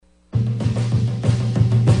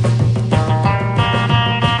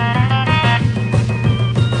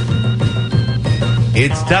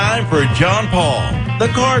It's time for John Paul, the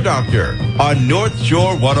Car Doctor, on North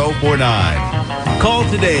Shore 1049. Call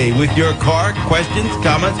today with your car questions,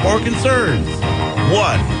 comments, or concerns.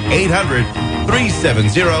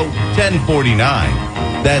 1-800-370-1049.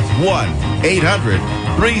 That's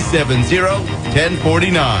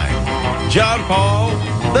 1-800-370-1049. John Paul,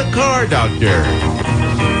 the Car Doctor.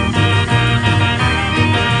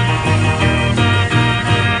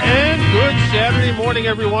 Saturday morning,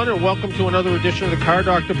 everyone, and welcome to another edition of the Car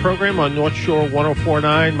Doctor program on North Shore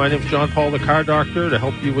 1049. My name is John Paul, the Car Doctor, to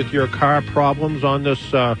help you with your car problems on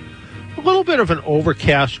this a little bit of an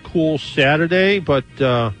overcast, cool Saturday, but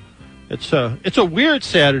it's a weird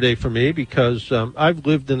Saturday for me because I've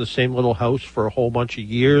lived in the same little house for a whole bunch of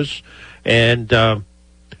years, and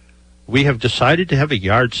we have decided to have a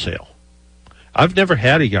yard sale. I've never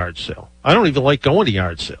had a yard sale. I don't even like going to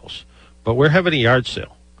yard sales, but we're having a yard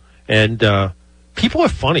sale. And people are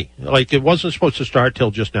funny. Like, it wasn't supposed to start till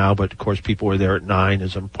just now, but, of course, people were there at 9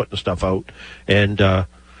 as I'm putting the stuff out. And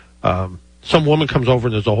some woman comes over,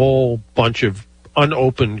 and there's a whole bunch of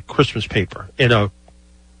unopened Christmas paper in a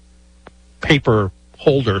paper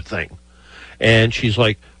holder thing. And she's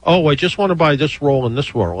like, oh, I just want to buy this roll and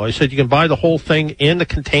this roll. I said, you can buy the whole thing and the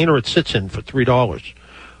container it sits in for $3.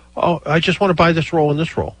 Oh, I just want to buy this roll and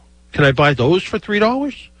this roll. Can I buy those for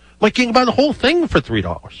 $3? Like, you can buy the whole thing for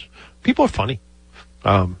 $3. People are funny,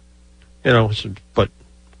 but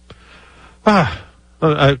I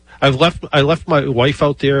left my wife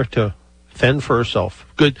out there to fend for herself.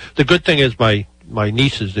 Good. The good thing is my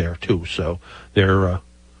niece is there too, so they're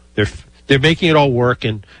making it all work.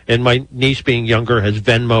 And my niece, being younger, has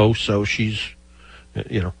Venmo, so she's,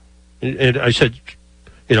 And I said,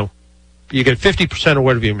 you get 50% of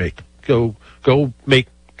whatever you make. Go make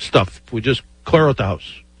stuff. We just clear out the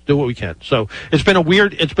house. Do what we can. So it's been a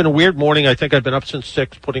weird morning. I think I've been up since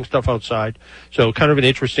 6 putting stuff outside. So kind of an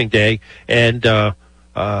interesting day. And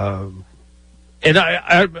I'm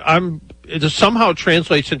it somehow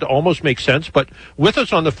translates into almost makes sense. But with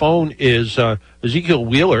us on the phone is Ezekiel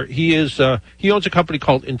Wheeler. He owns a company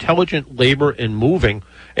called Intelligent Labor and Moving.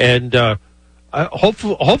 And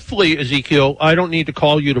hopefully, Ezekiel, I don't need to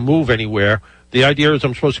call you to move anywhere. The idea is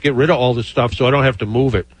I'm supposed to get rid of all this stuff so I don't have to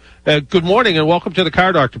move it. Good morning and welcome to the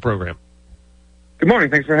Car Doctor program. Good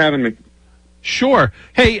morning. Thanks for having me. Sure.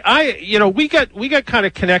 Hey, we got kind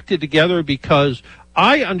of connected together because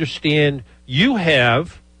I understand you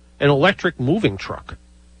have an electric moving truck.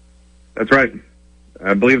 That's right.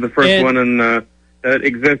 I believe the first one that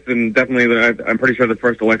exists, and definitely I'm pretty sure the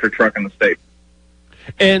first electric truck in the state.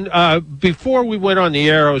 And before we went on the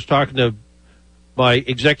air, I was talking to my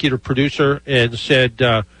executive producer and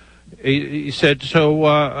said. He said,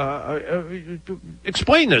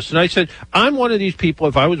 explain this. And I said, I'm one of these people,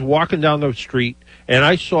 if I was walking down the street and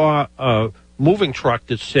I saw a moving truck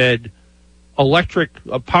that said electric,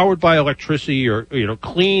 powered by electricity or,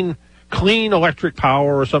 clean electric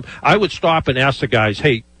power or something, I would stop and ask the guys,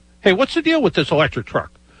 hey, what's the deal with this electric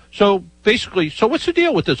truck? So basically, what's the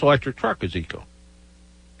deal with this electric truck, Ezekiel?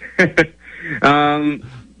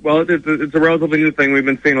 Well, it's a relatively new thing. We've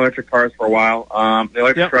been seeing electric cars for a while. The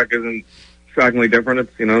electric truck isn't shockingly different.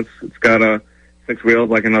 It's got 6 wheels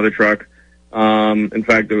like another truck. In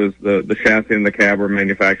fact, it was the chassis and the cab were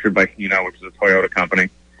manufactured by Hino, which is a Toyota company.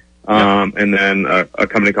 And then a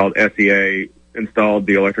company called SEA installed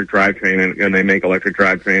the electric drivetrain, and they make electric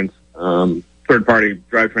drivetrains. Third-party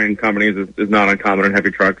drivetrain companies is not uncommon in heavy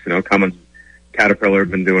trucks. Cummins, Caterpillar have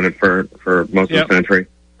been doing it for most of the century.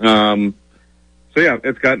 So yeah,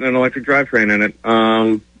 it's got an electric drivetrain in it.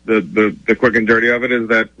 The quick and dirty of it is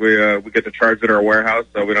that we get to charge it at our warehouse,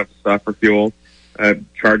 so we don't have to stop for fuel. It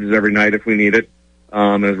charges every night if we need it,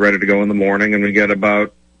 and is ready to go in the morning. And we get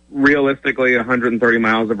about realistically 130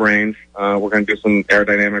 miles of range. We're going to do some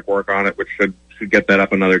aerodynamic work on it, which should get that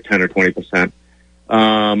up another 10 or 20%.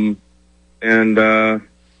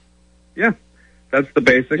 Yeah, that's the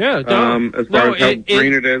basics. Yeah, as far as how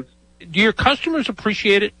green it is. Do your customers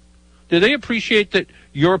appreciate it? Do they appreciate that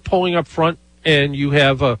you're pulling up front and you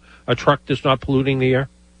have a truck that's not polluting the air?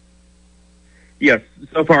 Yes.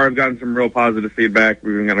 So far, I've gotten some real positive feedback.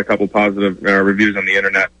 We've even gotten a couple positive reviews on the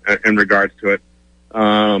internet in regards to it.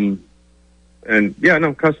 And yeah,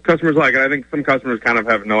 no, customers like it. I think some customers kind of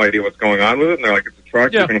have no idea what's going on with it, and they're like, it's a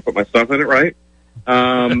truck, you're going to put my stuff in it, right?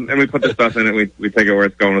 And we put the stuff in it, we take it where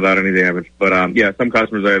it's going without any damage. But yeah, some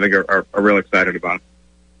customers I think are real excited about it.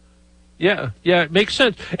 Yeah, it makes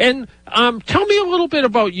sense. And tell me a little bit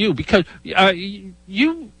about you, because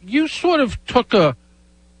you sort of took a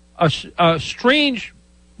strange,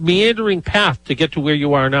 meandering path to get to where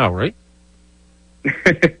you are now, right?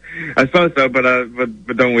 I suppose so, but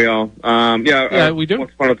don't we all? We do.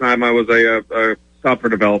 Once upon a time, I was a software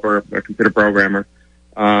developer, a computer programmer,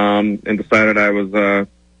 and decided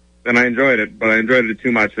and I enjoyed it, but I enjoyed it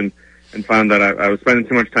too much and found that I was spending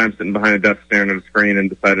too much time sitting behind a desk staring at a screen, and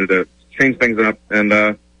decided to change things up, and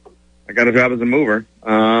I got a job as a mover,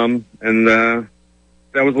 and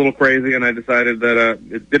that was a little crazy, and I decided that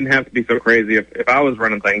it didn't have to be so crazy. If I was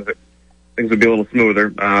running things, things would be a little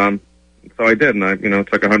smoother. So I did, and I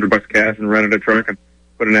took $100 cash and rented a truck and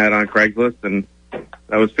put an ad on Craigslist, and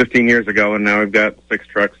that was 15 years ago, and now I've got 6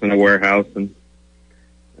 trucks in a warehouse and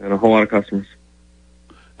a whole lot of customers.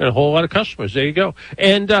 And a whole lot of customers. There you go.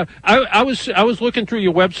 And I was looking through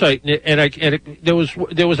your website, and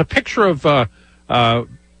there was a picture of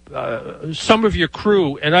some of your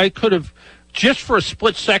crew, and I could have, just for a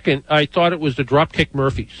split second, I thought it was the Dropkick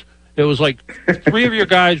Murphys. It was like 3 of your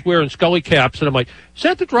guys wearing Scully caps, and I'm like, is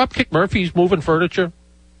that the Dropkick Murphys moving furniture?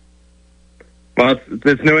 Well,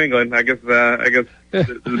 it's New England. I guess it's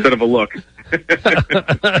a bit of a look.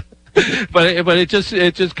 but it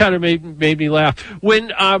just kind of made me laugh when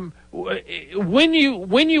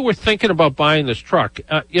you were thinking about buying this truck.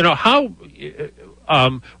 How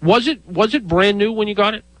was it brand new when you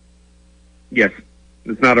got it? Yes,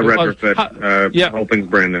 it's not a retrofit. The whole thing's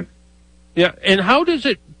brand new. Yeah, and how does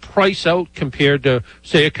it price out compared to,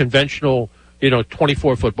 say, a conventional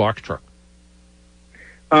 24-foot box truck?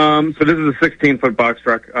 So this is a 16-foot box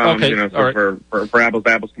truck. Okay. For apples to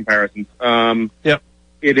apples comparisons. Yep.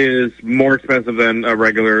 It is more expensive than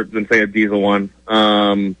say a diesel one.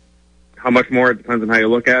 How much more? It depends on how you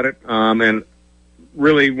look at it. And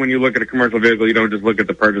really, when you look at a commercial vehicle, you don't just look at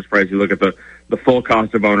the purchase price. You look at the full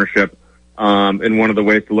cost of ownership. And one of the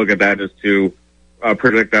ways to look at that is to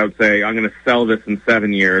predict out, say, I'm going to sell this in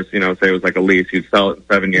 7 years. Say it was like a lease. You'd sell it in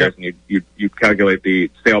 7 years, and you'd calculate the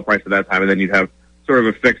sale price at that time, and then you'd have sort of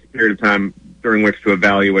a fixed period of time during which to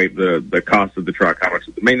evaluate the cost of the truck. How much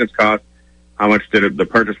did the maintenance cost? How much did the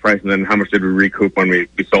purchase price, and then how much did we recoup when we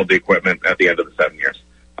sold the equipment at the end of the 7 years?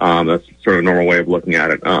 That's sort of a normal way of looking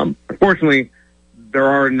at it. Unfortunately, there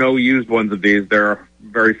are no used ones of these. There are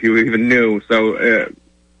very few even new. So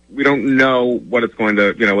we don't know what it's going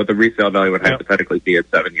to, what the resale value would hypothetically be at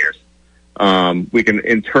 7 years. We can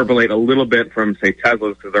interpolate a little bit from, say,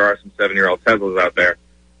 Teslas, because there are some 7-year-old Teslas out there,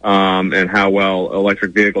 and how well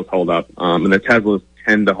electric vehicles hold up. And the Teslas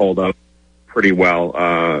tend to hold up pretty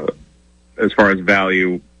well as far as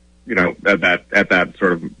value, at that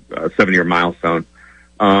sort of 7-year milestone.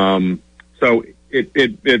 So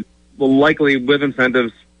it will likely, with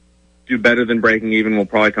incentives, do better than breaking even. Will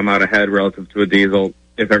probably come out ahead relative to a diesel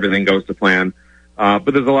if everything goes to plan. But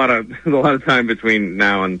there's a lot of time between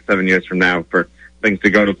now and 7 years from now for things to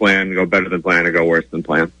go to plan, go better than plan, or go worse than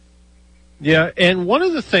plan. Yeah, and one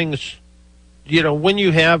of the things, when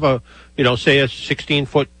you have say a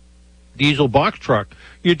 16-foot diesel box truck,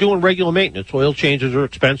 you're doing regular maintenance. Oil changes are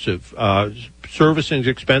expensive. Servicing is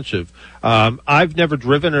expensive. I've never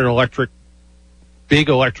driven an big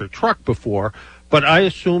electric truck before, but I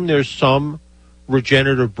assume there's some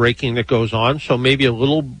regenerative braking that goes on, so maybe a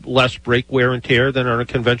little less brake wear and tear than on a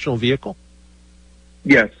conventional vehicle?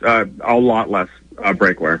 Yes, a lot less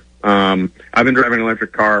brake wear. I've been driving an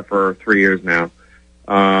electric car for 3 years now,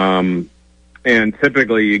 and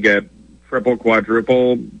typically you get triple,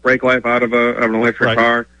 quadruple brake life out of an electric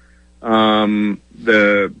car.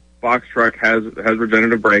 The box truck has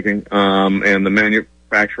regenerative braking, and the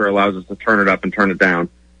manufacturer allows us to turn it up and turn it down.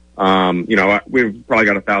 We've probably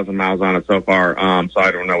got 1,000 miles on it so far, so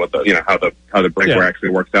I don't know what how the brake wear actually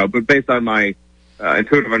works out. But based on my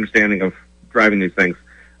intuitive understanding of driving these things,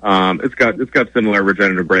 it's got similar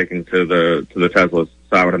regenerative braking to the Teslas.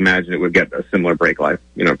 So I would imagine it would get a similar brake life,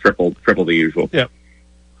 triple the usual. Yeah.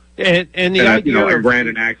 And the idea of brand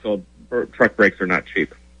and axle truck brakes are not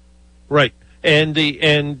cheap. Right. And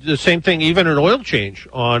the same thing, even an oil change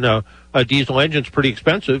on a diesel engine is pretty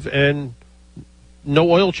expensive, and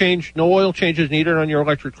no oil change is needed on your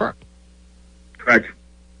electric truck. Correct.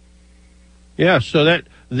 Yeah, so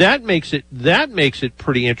that makes it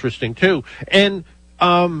pretty interesting too. And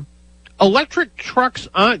electric trucks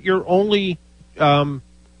aren't your only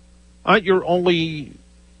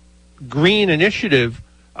green initiative.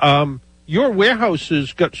 Your warehouse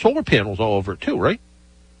has got solar panels all over it too, right?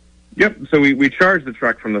 Yep. So we charge the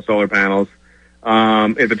truck from the solar panels.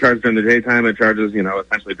 If it charges during the daytime, it charges,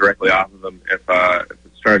 essentially directly off of them. If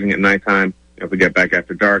it's charging at nighttime, if we get back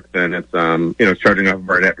after dark, then it's, it's charging off of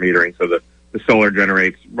our net metering. So the solar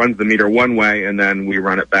runs the meter one way, and then we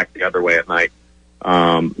run it back the other way at night.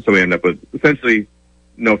 So we end up with essentially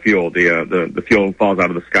no fuel. The fuel falls out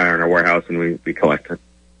of the sky in our warehouse, and we collect it.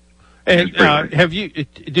 And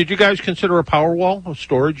did you guys consider a Powerwall, a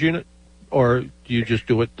storage unit, or do you just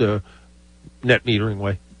do it the net metering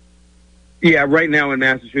way? Yeah, right now in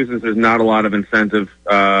Massachusetts, there's not a lot of incentive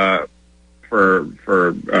for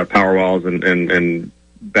Powerwalls and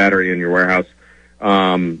battery in your warehouse.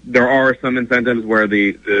 There are some incentives where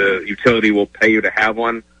the utility will pay you to have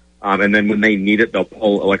one, and then when they need it, they'll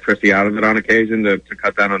pull electricity out of it on occasion to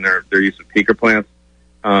cut down on their use of peaker plants.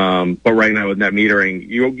 But right now with net metering,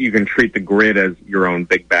 you can treat the grid as your own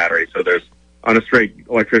big battery. So there's, on a straight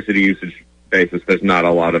electricity usage basis, there's not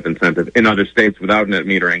a lot of incentive. In other states without net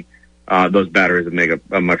metering, those batteries would make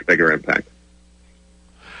a much bigger impact.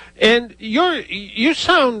 And you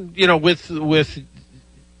sound, with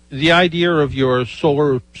the idea of your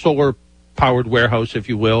solar powered warehouse, if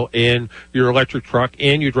you will, and your electric truck,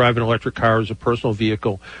 and you drive an electric car as a personal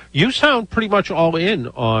vehicle, you sound pretty much all in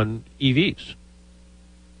on EVs.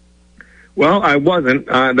 Well, I wasn't.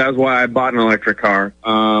 That's why I bought an electric car.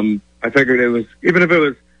 I figured it was, even if it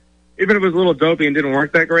was a little dopey and didn't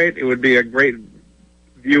work that great, it would be a great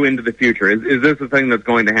view into the future. Is this a thing that's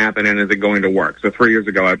going to happen, and is it going to work? So 3 years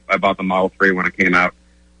ago, I bought the Model 3 when it came out,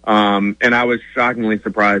 and I was shockingly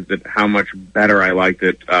surprised at how much better I liked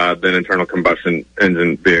it than internal combustion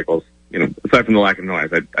engine vehicles. Aside from the lack of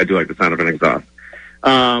noise, I do like the sound of an exhaust.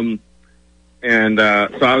 So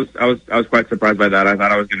I was quite surprised by that. I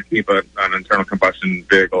thought I was going to keep an internal combustion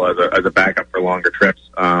vehicle as a backup for longer trips,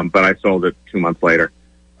 but I sold it 2 months later,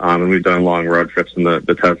 and we've done long road trips in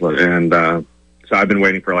the Tesla, and so I've been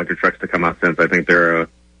waiting for electric trucks to come out since. I think they're an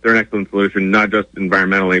excellent solution, not just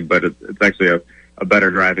environmentally, but it's actually a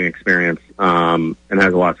better driving experience, and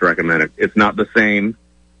has a lot to recommend it. It's not the same,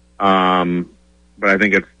 but I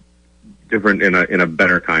think it's different in a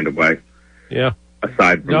better kind of way. Yeah.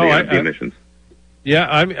 Aside from the emissions. Yeah,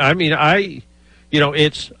 I'm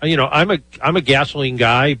a gasoline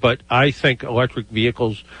guy, but I think electric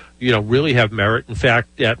vehicles, really have merit. In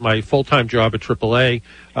fact, at my full-time job at AAA,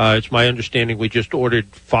 it's my understanding we just ordered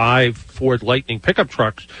 5 Ford Lightning pickup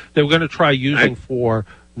trucks that we're going to try using for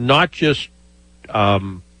not just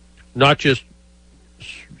battery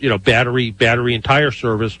and tire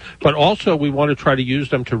service, but also we want to try to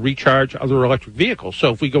use them to recharge other electric vehicles.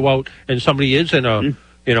 So if we go out and somebody is in a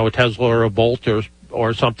Tesla or a Bolt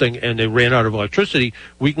or something, and they ran out of electricity,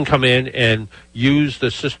 we can come in and use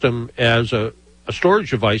the system as a storage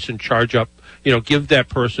device and charge up, give that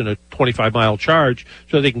person a 25-mile charge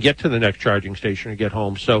so they can get to the next charging station and get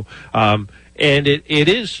home. So, and it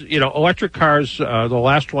is, electric cars, the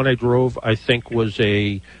last one I drove, I think, was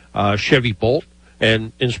a Chevy Bolt.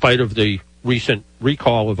 And in spite of the recent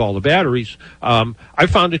recall of all the batteries, I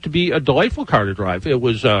found it to be a delightful car to drive. It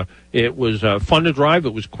was fun to drive.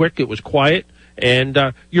 It was quick. It was quiet.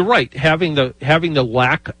 And you're right. Having the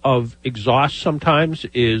lack of exhaust sometimes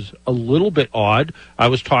is a little bit odd. I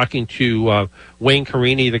was talking to Wayne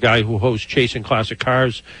Carini, the guy who hosts Chasing Classic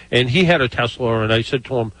Cars, and he had a Tesla. And I said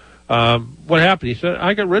to him, "What happened?" He said,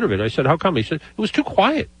 "I got rid of it." I said, "How come?" He said, "It was too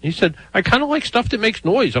quiet." He said, "I kind of like stuff that makes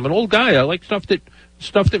noise. I'm an old guy. I like stuff that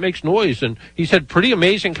makes noise." And he said, "Pretty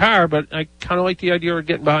amazing car, but I kind of like the idea of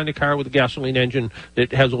getting behind a car with a gasoline engine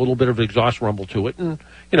that has a little bit of exhaust rumble to it." And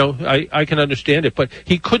I can understand it, but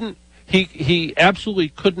he absolutely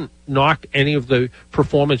couldn't knock any of the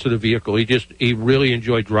performance of the vehicle. He really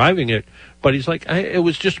enjoyed driving it, but he's like, it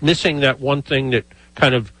was just missing that one thing that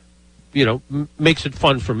kind of makes it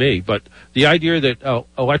fun for me. But the idea that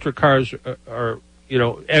electric cars are,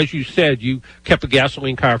 as you said, you kept a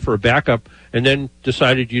gasoline car for a backup and then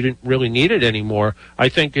decided you didn't really need it anymore, I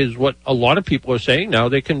think is what a lot of people are saying now.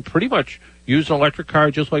 They can pretty much use an electric car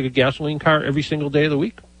just like a gasoline car every single day of the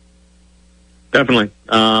week. Definitely.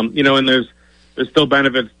 And there's still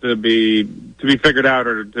benefits to be figured out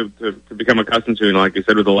or to become accustomed to. Like you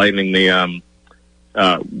said with the Lightning,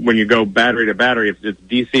 when you go battery to battery, it's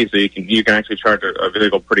DC, so you can actually charge a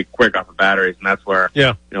vehicle pretty quick off of batteries, and that's where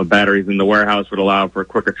batteries in the warehouse would allow for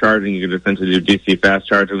quicker charging. You could essentially do DC fast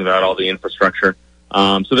charging without all the infrastructure.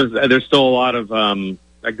 So there's still a lot of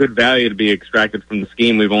a good value to be extracted from the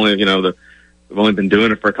scheme. We've only been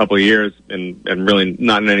doing it for a couple of years and really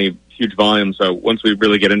not in any huge volume. So once we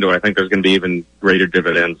really get into it, I think there's going to be even greater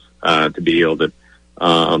dividends to be yielded.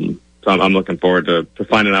 So I'm looking forward to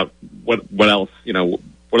finding out what else,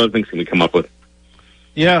 what other things can we come up with.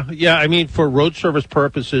 Yeah. I mean, for road service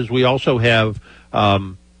purposes, we also have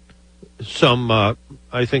some,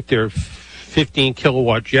 I think they're 15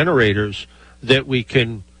 kilowatt generators that we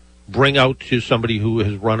can bring out to somebody who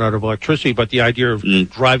has run out of electricity. But the idea of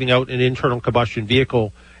driving out an internal combustion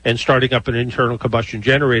vehicle and starting up an internal combustion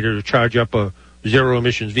generator to charge up a zero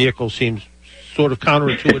emissions vehicle seems sort of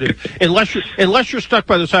counterintuitive, unless you're stuck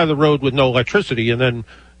by the side of the road with no electricity, and then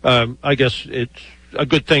I guess it's a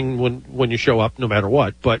good thing when you show up, no matter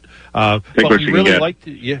what. But we really liked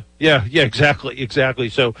it. Yeah, exactly.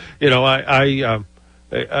 So I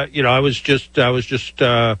was just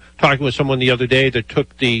talking with someone the other day that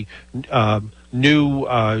took the new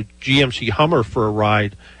GMC Hummer for a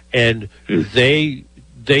ride, and they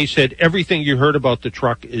said everything you heard about the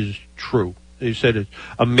truck is true. They said it's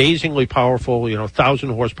amazingly powerful, 1,000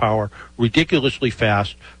 horsepower, ridiculously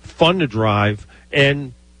fast, fun to drive,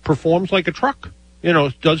 and performs like a truck.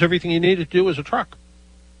 Does everything you need it to do as a truck.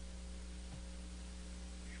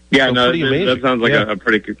 Yeah, so that sounds like a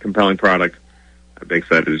pretty compelling product. I'd be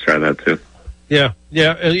excited to try that too. Yeah.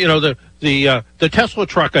 The Tesla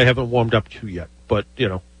truck I haven't warmed up to yet, but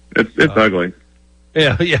it's ugly.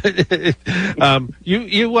 Yeah. I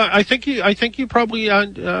think you probably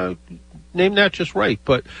named that just right.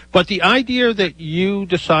 But the idea that you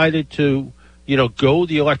decided to go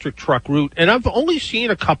the electric truck route, and I've only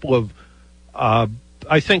seen a couple of.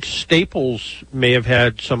 I think Staples may have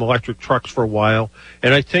had some electric trucks for a while,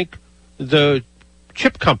 and I think the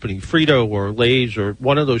chip company, Frito or Lay's or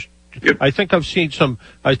one of those. Yep. I think I've seen some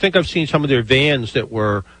of their vans that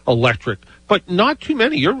were electric, but not too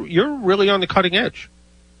many. You're really on the cutting edge.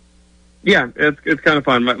 Yeah, it's kind of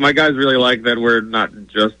fun. My guys really like that we're not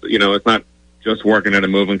just it's not just working at a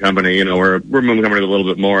moving company. We're a moving company with a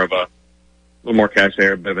little bit more of a little more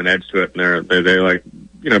cachet, a bit of an edge to it, and they like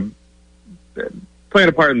playing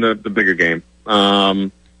a part in the bigger game,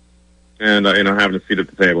 and having a seat at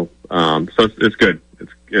the table. So it's good.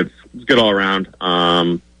 It's good all around.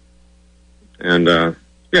 You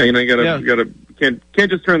gotta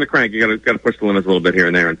can't just turn the crank. You gotta push the limits a little bit here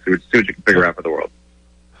and there and see what you can figure out for the world.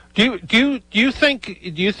 Do you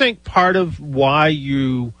think part of why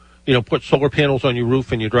you put solar panels on your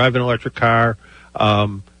roof and you drive an electric car,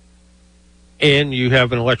 and you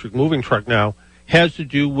have an electric moving truck now has to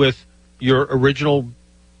do with your original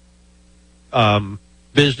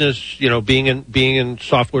business, being in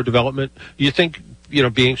software development? Do you think,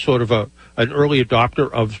 being sort of an early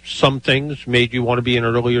adopter of some things made you want to be an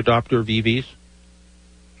early adopter of EVs?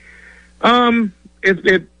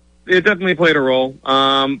 It definitely played a role.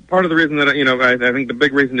 Part of the reason that, I think the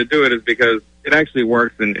big reason to do it is because it actually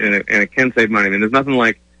works and it can save money. I mean, there's nothing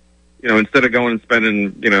like, instead of going and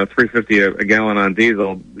spending, $3.50 a gallon on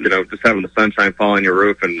diesel, just having the sunshine fall on your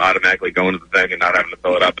roof and automatically going to the thing and not having to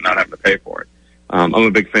fill it up and not having to pay for it. I'm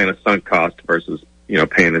a big fan of sunk cost versus,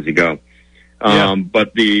 paying as you go.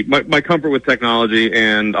 But my comfort with technology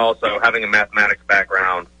and also having a mathematics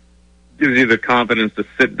background gives you the confidence to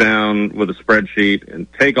sit down with a spreadsheet and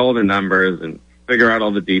take all the numbers and figure out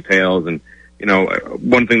all the details. And,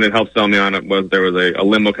 one thing that helped sell me on it was there was a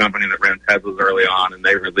limo company that ran Teslas early on, and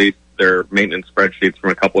they released their maintenance spreadsheets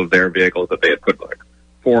from a couple of their vehicles that they had put like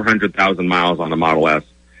 400,000 miles on the Model S.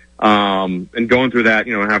 And going through that,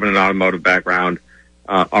 having an automotive background,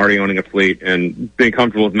 already owning a fleet and being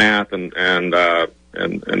comfortable with math and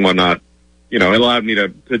whatnot, it allowed me to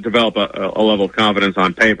develop a level of confidence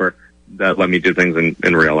on paper that let me do things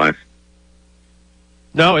in real life.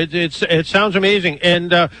 No, it sounds amazing.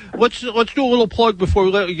 And let's do a little plug before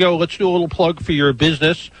we let you go. Let's do a little plug for your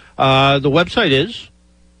business. The website is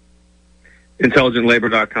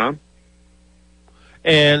intelligentlabor.com.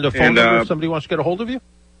 And a phone number if somebody wants to get a hold of you?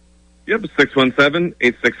 Yep,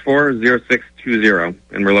 617-864-0620.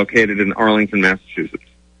 And we're located in Arlington, Massachusetts.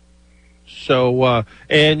 So,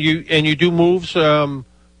 and you do moves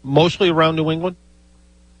mostly around New England?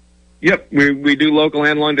 Yep, we do local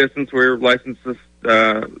and long distance. We're licensed to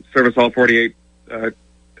service all 48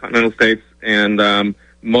 continental states, and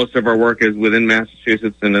most of our work is within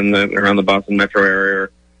Massachusetts and around the Boston metro area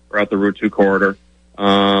or out the Route 2 corridor.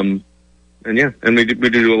 And we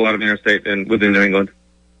do a lot of interstate and within New England.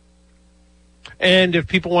 And if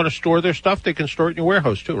people want to store their stuff, they can store it in your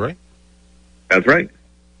warehouse too, right? That's right.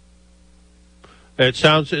 It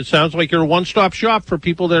sounds like you're a one-stop shop for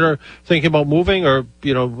people that are thinking about moving or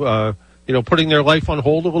putting their life on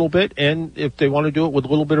hold a little bit, and if they want to do it with a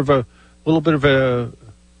little bit of a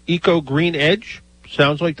eco green edge,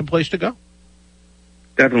 sounds like the place to go.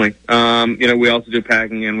 Definitely. We also do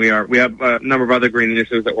packing, and we have a number of other green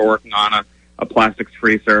initiatives that we're working on. A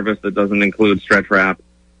plastics-free service that doesn't include stretch wrap,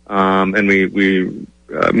 and we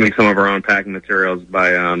make some of our own packing materials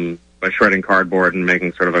by shredding cardboard and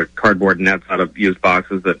making sort of a cardboard nets out of used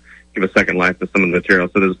boxes that give a second life to some of the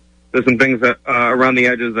materials. So there's some things that around the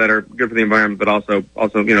edges that are good for the environment, but also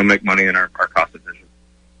make money and are cost efficient.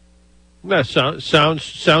 That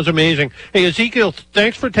sounds amazing. Hey, Ezekiel,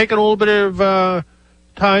 thanks for taking a little bit of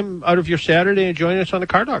time out of your Saturday and joining us on the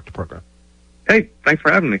Car Doctor program. Hey, thanks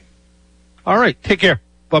for having me. All right. Take care.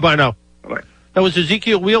 Bye-bye now. Bye-bye. That was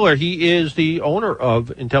Ezekiel Wheeler. He is the owner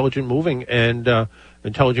of Intelligent Moving and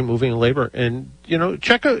Intelligent Moving and Labor. And,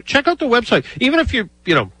 check out the website. Even if you're,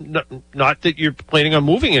 not that you're planning on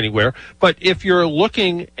moving anywhere, but if you're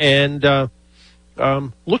looking and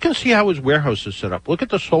look and see how his warehouse is set up. Look at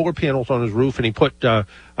the solar panels on his roof, and he put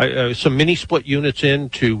some mini split units in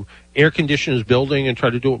to air condition his building and try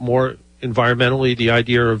to do it more environmentally. The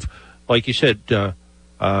idea of, like you said, filling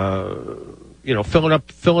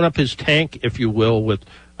up his tank, if you will, with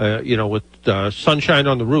sunshine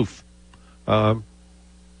on the roof.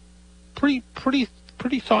 Pretty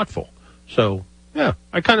thoughtful. So yeah,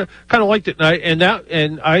 I kind of liked it, and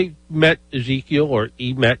I met Ezekiel, or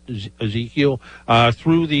he met Ezekiel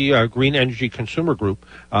through the Green Energy Consumer Group.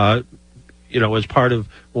 As part of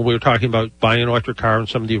when we were talking about buying an electric car and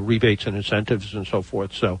some of the rebates and incentives and so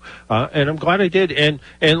forth. So, and I'm glad I did. And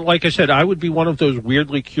like I said, I would be one of those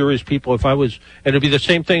weirdly curious people if I was, and it'd be the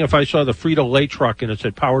same thing if I saw the Frito-Lay truck and it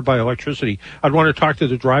said powered by electricity. I'd want to talk to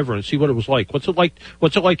the driver and see what it was like. What's it like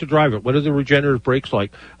to drive it? What are the regenerative brakes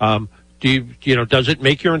like? Does it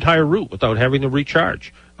make your entire route without having to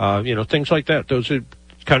recharge? Things like that. Those are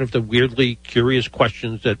kind of the weirdly curious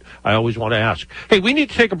questions that I always want to ask. Hey, we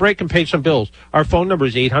need to take a break and pay some bills. Our phone number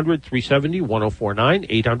is 800-370-1049,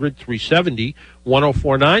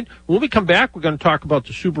 800-370-1049. When we come back, we're going to talk about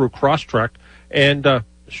the Subaru Crosstrek and,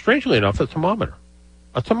 strangely enough, a thermometer.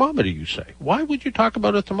 A thermometer, you say. Why would you talk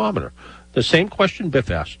about a thermometer? The same question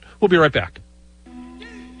Biff asked. We'll be right back.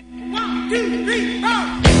 1, 2, 3, 4.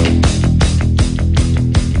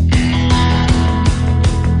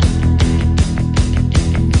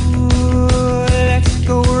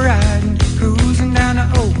 Go riding, cruising down the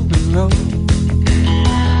open road.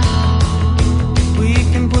 We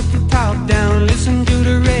can put the top down, listen to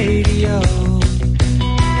the radio.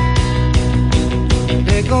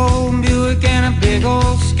 Big old Buick and a big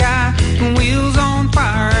old sky, and wheels on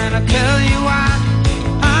fire, and I tell you why.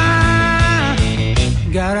 I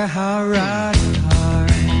got a hot rod car.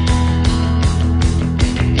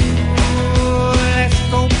 Oh, let's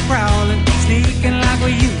go prowling, sneaking like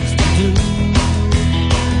we used to do.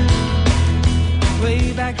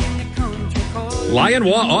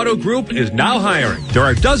 Lionwa Auto Group is now hiring. There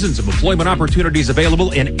are dozens of employment opportunities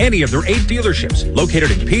available in any of their 8 dealerships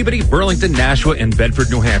located in Peabody, Burlington, Nashua, and Bedford,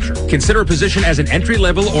 New Hampshire. Consider a position as an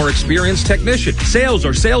entry-level or experienced technician, sales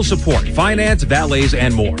or sales support, finance, valets,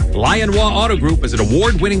 and more. Lionwa Auto Group is an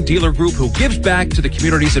award-winning dealer group who gives back to the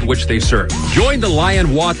communities in which they serve. Join the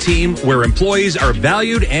Lionwa team where employees are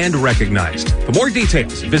valued and recognized. For more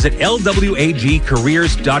details, visit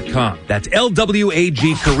lwagcareers.com. That's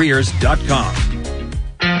lwagcareers.com.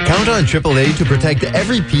 Count on AAA to protect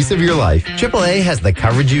every piece of your life. AAA has the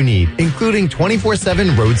coverage you need, including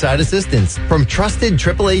 24/7 roadside assistance from trusted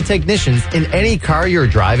AAA technicians in any car you're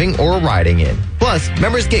driving or riding in. Plus,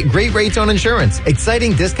 members get great rates on insurance,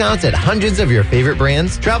 exciting discounts at hundreds of your favorite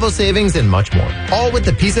brands, travel savings, and much more. All with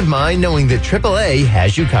the peace of mind knowing that AAA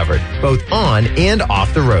has you covered, both on and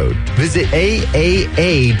off the road. Visit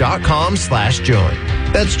AAA.com/join.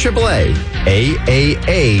 That's AAA.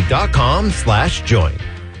 AAA.com/join.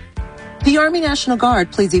 The Army National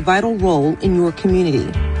Guard plays a vital role in your community.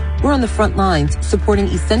 We're on the front lines supporting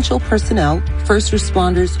essential personnel, first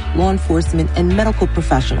responders, law enforcement, and medical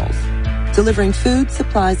professionals, delivering food,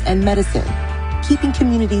 supplies, and medicine, keeping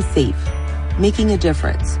communities safe, making a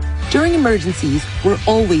difference. During emergencies, we're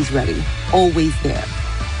always ready, always there.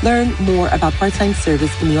 Learn more about part-time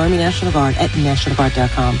service in the Army National Guard at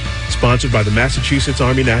NationalGuard.com. Sponsored by the Massachusetts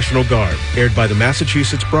Army National Guard. Aired by the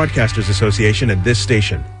Massachusetts Broadcasters Association and this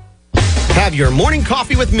station. Have your morning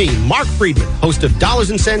coffee with me, Mark Friedman, host of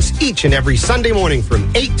Dollars and Cents, each and every Sunday morning from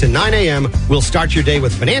 8 to 9 a.m. We'll start your day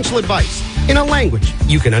with financial advice in a language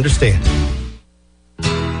you can understand.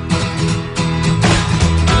 Well,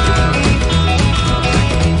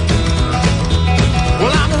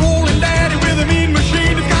 I'm a rolling daddy with a mean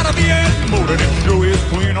machine. It's gotta be a motor that sure is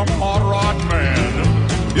clean. I'm a hot rod man.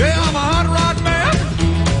 Yeah, I'm a hot rod man.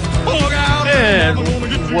 Look out. And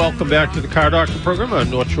welcome back to the Car Doctor program on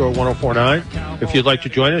North Shore 104.9. If you'd like to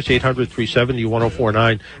join us,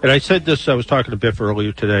 800-370-1049. And I said this, I was talking to Biff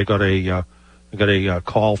earlier today. I got a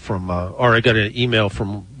call from, or I got an email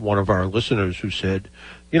from one of our listeners who said,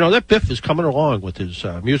 that Biff is coming along with his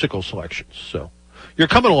musical selections. So you're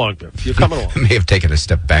coming along, Biff. You're coming along. I may have taken a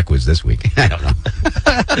step backwards this week. I don't know.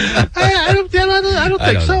 I don't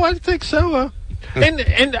think so. I think so.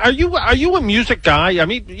 And are you a music guy? I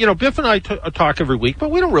mean, Biff and I talk every week,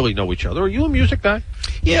 but we don't really know each other. Are you a music guy?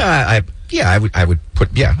 I would put.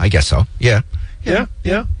 Yeah, I guess so. Yeah.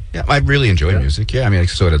 Yeah, I really enjoy music. Yeah, I mean,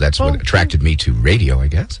 sort of that's what attracted me to radio, I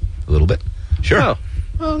guess, a little bit. Sure. Oh.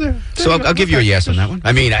 Well, so I'll give you a yes on that one.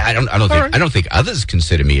 I mean, I don't think others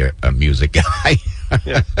consider me a music guy.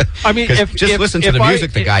 Yeah. I mean, just listen to the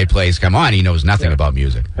music the guy plays. Come on, he knows nothing about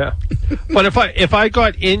music. Yeah. But if I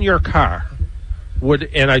got in your car,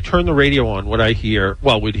 and I turned the radio on, would I hear?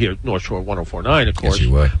 Well, we'd hear North Shore 104.9, of course. Yes,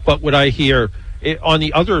 you would. But would I hear on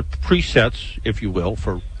the other presets, if you will,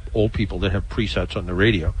 for old people that have presets on the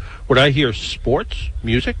radio? Would I hear sports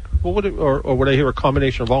music? What would it, or would I hear a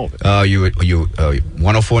combination of all of it?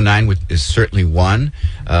 104.9 is certainly one.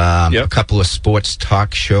 A couple of sports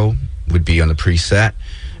talk show would be on the preset,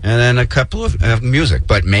 and then a couple of music.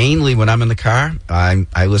 But mainly when I'm in the car,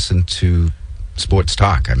 I listen to sports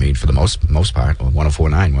talk. I mean, for the most part, or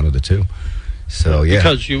 104.9, one of the two. So yeah,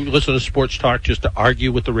 because you listen to sports talk just to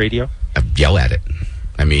argue with the radio. I yell at it.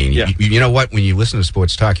 I mean, you know what? When you listen to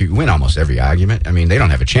sports talk, you win almost every argument. I mean, they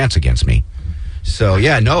don't have a chance against me. So,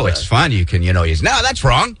 it's fun. You can, no, that's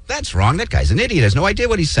wrong. That's wrong. That guy's an idiot. He has no idea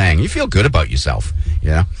what he's saying. You feel good about yourself,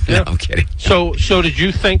 No, I'm kidding. So did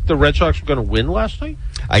you think the Red Sox were going to win last night?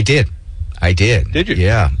 I did. Did you?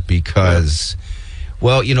 Yeah, because,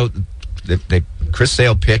 Chris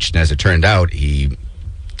Sale pitched, and as it turned out, he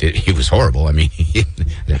was horrible. I mean,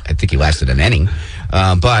 I think he lasted an inning.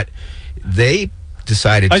 But they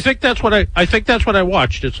decided. I think that's what I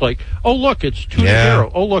watched. It's like, oh look, it's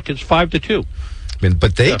 2-0. Oh look, it's 5-2.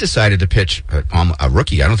 But they decided to pitch a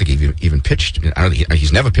rookie. I don't think he even pitched.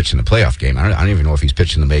 He's never pitched in a playoff game. I don't even know if he's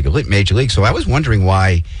pitched in the major league. So I was wondering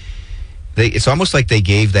why. It's almost like they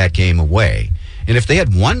gave that game away. And if they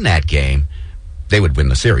had won that game, they would win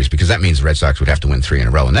the series, because that means the Red Sox would have to win 3 in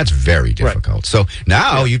a row, and that's very difficult. Right. So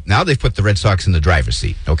now now they've put the Red Sox in the driver's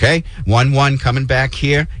seat, okay? 1-1 coming back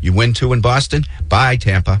here. You win 2 in Boston. Bye,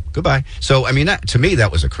 Tampa. Goodbye. So, I mean, to me,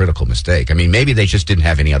 that was a critical mistake. I mean, maybe they just didn't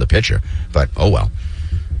have any other pitcher, but oh well.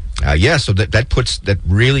 So that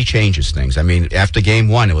really changes things. I mean, after game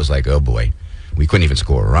 1, it was like, oh boy. We couldn't even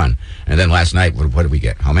score a run. And then last night, what did we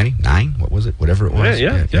get? How many? 9? What was it? Whatever it was.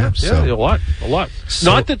 Yeah, a lot. So,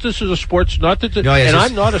 not that this is a sports,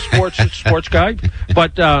 I'm not a sports guy,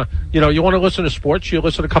 but, you want to listen to sports, you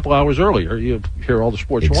listen a couple hours earlier. You hear all the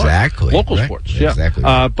sports you want. Exactly. Local sports, yeah. Exactly.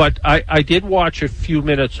 But I did watch a few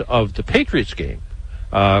minutes of the Patriots game,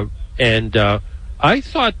 and I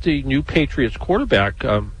thought the new Patriots quarterback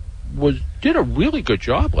did a really good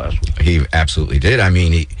job last week. He absolutely did. I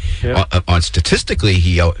mean, on statistically,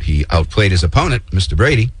 he outplayed his opponent, Mr.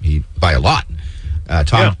 Brady, by a lot.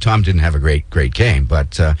 Tom didn't have a great game,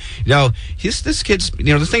 but this kid's.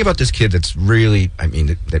 The thing about this kid that's really, I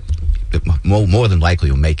mean, that more than likely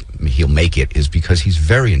he'll make it is because he's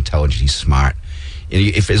very intelligent. He's smart.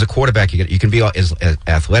 If as a quarterback you can be as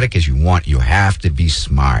athletic as you want, you have to be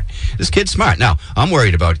smart. This kid's smart. Now, I'm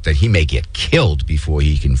worried about that he may get killed before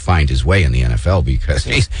he can find his way in the NFL, because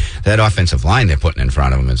that offensive line they're putting in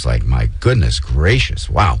front of him is like, my goodness gracious,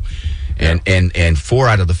 wow. And 4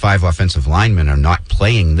 out of the 5 offensive linemen are not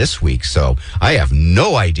playing this week, so I have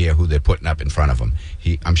no idea who they're putting up in front of him.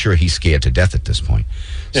 I'm sure he's scared to death at this point.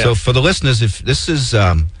 Yeah. So for the listeners, if this is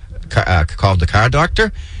called The Car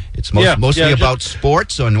Doctor, it's mostly about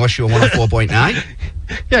sports on North Shore 104.9.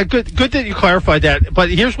 Yeah, good that you clarified that. But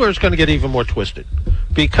here's where it's going to get even more twisted,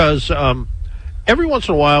 because every once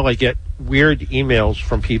in a while I get weird emails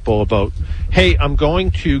from people about, hey, I'm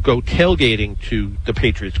going to go tailgating to the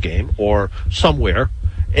Patriots game or somewhere,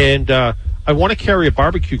 and I want to carry a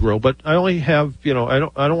barbecue grill, but I only have, I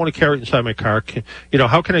don't want to carry it inside my car.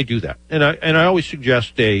 How can I do that? And I always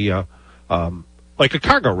suggest like a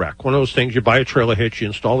cargo rack, one of those things. You buy a trailer hitch, you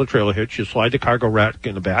install the trailer hitch, you slide the cargo rack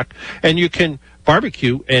in the back, and you can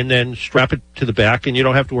barbecue and then strap it to the back, and you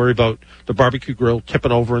don't have to worry about the barbecue grill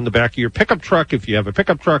tipping over in the back of your pickup truck if you have a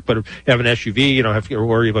pickup truck. But if you have an SUV, you don't have to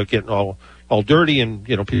worry about getting all dirty. And,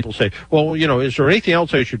 people say, well, is there anything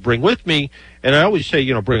else I should bring with me? And I always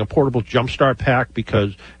say, bring a portable jump start pack,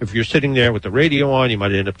 because if you're sitting there with the radio on, you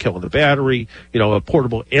might end up killing the battery. A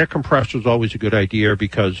portable air compressor is always a good idea,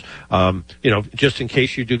 because, just in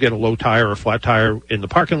case you do get a low tire or a flat tire in the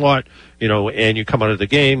parking lot, and you come out of the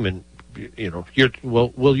game and,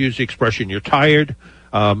 we'll use the expression, you're tired.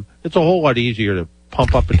 It's a whole lot easier to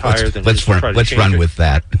pump up a tire than let's run with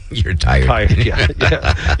that. You're tired.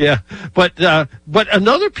 Yeah. But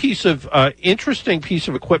another piece of interesting piece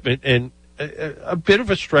of equipment, and a bit of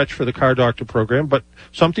a stretch for the Car Doctor program, but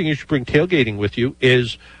something you should bring tailgating with you,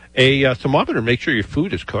 is a thermometer. Make sure your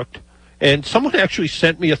food is cooked. And someone actually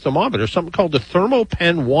sent me a thermometer, something called the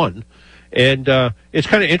ThermoPen 1. And it's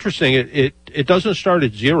kind of interesting. It doesn't start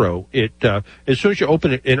at 0. As soon as you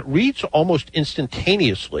open it, and it reads almost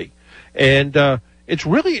instantaneously. And it's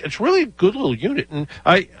really a good little unit. And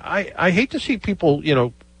I hate to see people,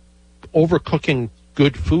 overcooking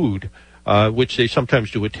good food, which they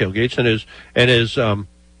sometimes do at tailgates. And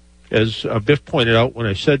as Biff pointed out when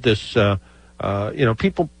I said this,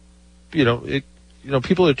 people,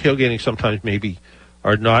 people at tailgating sometimes maybe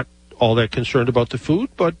are not all that concerned about the food,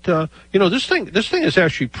 but this thing is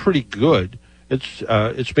actually pretty good.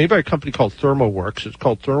 It's made by a company called ThermoWorks. It's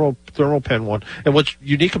called Thermal Pen 1. And what's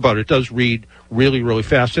unique about it does read really, really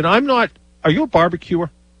fast. And are you a barbecuer,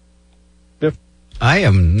 Biff? I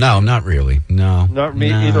am. No, not really. No. Not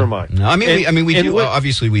me, either am I. No, I mean, we do,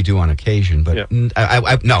 obviously we do on occasion, but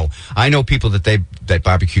no. I know people that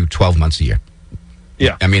barbecue 12 months a year.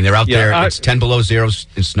 Yeah. I mean, they're out there. It's 10 below zero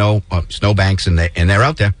in snow banks, and they're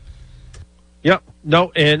out there. Yeah.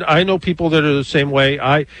 No, and I know people that are the same way.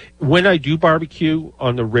 When I do barbecue,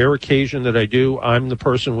 on the rare occasion that I do, I'm the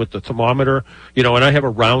person with the thermometer, and I have a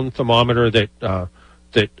round thermometer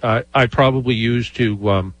that I probably use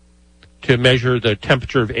to measure the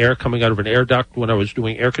temperature of air coming out of an air duct when I was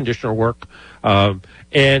doing air conditioner work. And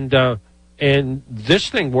this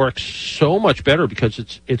thing works so much better because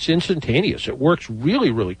it's instantaneous. It works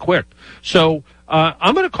really, really quick. So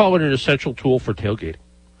I'm going to call it an essential tool for tailgating.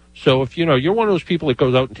 So if you're one of those people that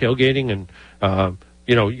goes out and tailgating and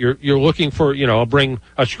you're looking for I'll bring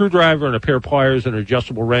a screwdriver and a pair of pliers and an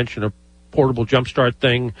adjustable wrench and a portable jump start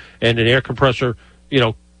thing and an air compressor,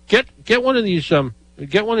 get one of these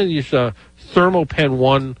Thermal Pen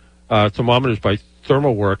 1 thermometers by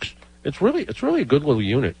ThermoWorks. It's really a good little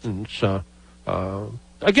unit, and it's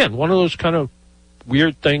again one of those kind of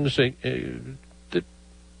weird things that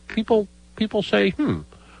people say,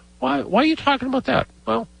 why are you talking about that?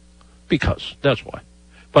 Well, because that's why.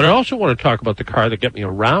 But I also want to talk about the car that got me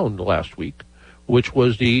around last week, which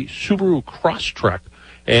was the Subaru Crosstrek,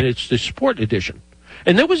 and it's the Sport Edition.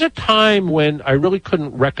 And there was a time when I really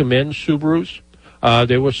couldn't recommend Subarus.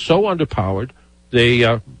 They were so underpowered.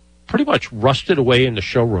 They pretty much rusted away in the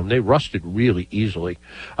showroom. They rusted really easily.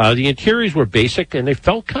 The interiors were basic, and they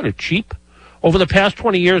felt kind of cheap. Over the past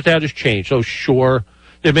 20 years, that has changed. So sure,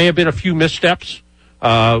 there may have been a few missteps.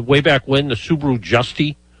 Way back when, the Subaru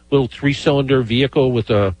Justy, little 3-cylinder vehicle with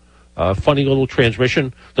a funny little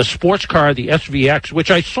transmission. The sports car, the SVX,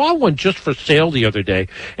 which I saw one just for sale the other day.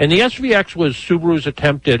 And the SVX was Subaru's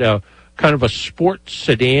attempt at a kind of a sport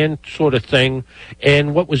sedan sort of thing.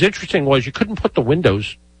 And what was interesting was you couldn't put the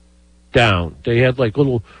windows down. They had like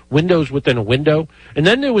little windows within a window. And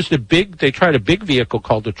then there was they tried a big vehicle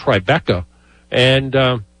called the Tribeca. And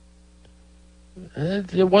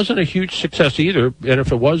it wasn't a huge success either, and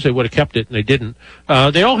if it was, they would have kept it, and they didn't.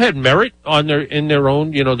 They all had merit in their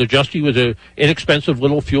own. The Justy was an inexpensive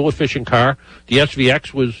little fuel-efficient car. The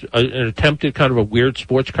SVX was an attempt at kind of a weird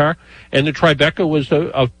sports car, and the Tribeca was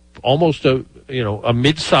almost a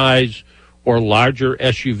mid-size or larger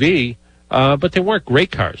SUV, but they weren't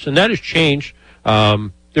great cars, and that has changed.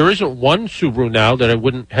 There isn't one Subaru now that I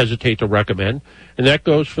wouldn't hesitate to recommend, and that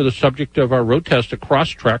goes for the subject of our road test, the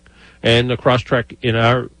Crosstrek. And the Crosstrek, in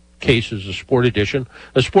our case, is the Sport Edition.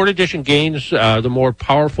 The Sport Edition gains the more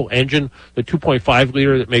powerful engine, the 2.5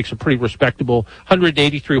 liter that makes a pretty respectable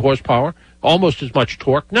 183 horsepower, almost as much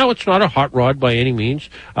torque. Now, it's not a hot rod by any means.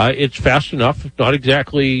 It's fast enough. Not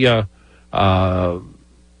exactly. Is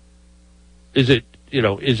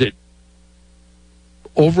it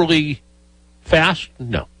overly fast?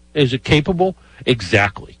 No. Is it capable?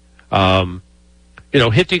 Exactly.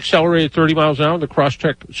 Hit the accelerator at 30 miles an hour, the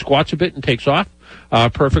Crosstrek squats a bit and takes off.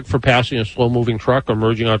 Perfect for passing a slow-moving truck or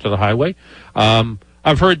merging onto the highway.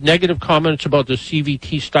 I've heard negative comments about the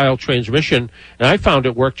CVT-style transmission, and I found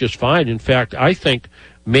it worked just fine. In fact, I think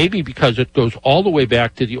maybe because it goes all the way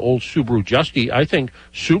back to the old Subaru Justy, I think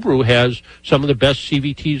Subaru has some of the best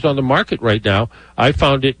CVTs on the market right now. I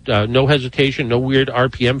found it no hesitation, no weird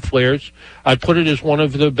RPM flares. I'd put it as one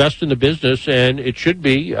of the best in the business, and it should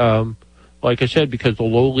be. Like I said, because the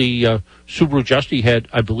lowly Subaru Justy had,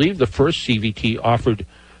 I believe, the first CVT offered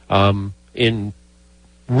in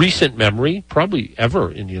recent memory, probably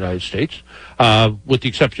ever in the United States, with the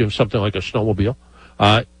exception of something like a snowmobile.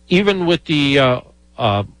 Even with the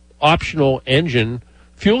optional engine,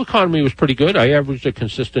 fuel economy was pretty good. I averaged a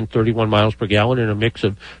consistent 31 miles per gallon in a mix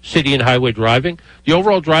of city and highway driving. The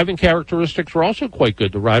overall driving characteristics were also quite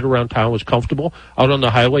good. The ride around town was comfortable. Out on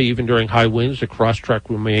the highway, even during high winds, the Crosstrek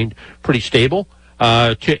remained pretty stable.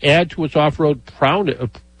 To add to its off-road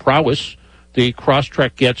prowess, the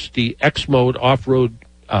Crosstrek gets the X-Mode off-road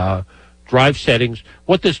drive settings.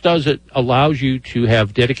 What this does, it allows you to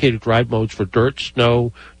have dedicated drive modes for dirt,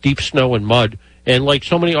 snow, deep snow, and mud. And like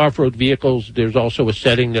so many off-road vehicles, there's also a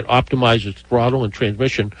setting that optimizes throttle and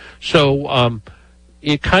transmission. So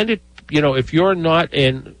it kind of, if you're not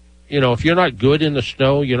if you're not good in the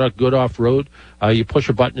snow, you're not good off road, you push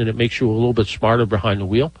a button and it makes you a little bit smarter behind the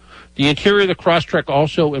wheel. The interior of the Crosstrek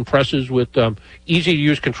also impresses with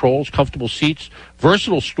easy-to-use controls, comfortable seats,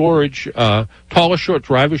 versatile storage. Tall or short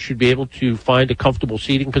drivers should be able to find a comfortable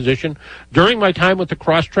seating position. During my time with the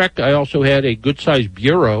Crosstrek, I also had a good-sized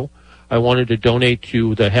bureau I wanted to donate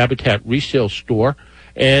to the Habitat resale store,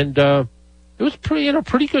 and it was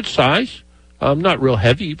pretty good size. Not real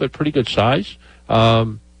heavy, but pretty good size.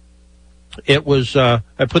 It was. I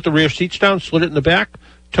put the rear seats down, slid it in the back,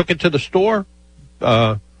 took it to the store.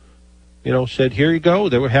 Said, here you go.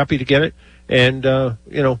 They were happy to get it, and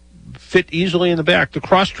fit easily in the back. The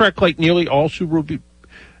Crosstrek, like nearly all Subaru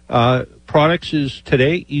products, is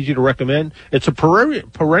today easy to recommend. It's a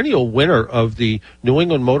perennial winner of the New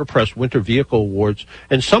England Motor Press Winter Vehicle Awards,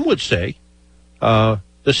 and some would say the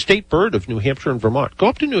state bird of New Hampshire and Vermont. Go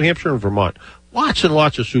up to New Hampshire and Vermont. Lots and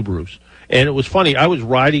lots of Subarus. And it was funny. I was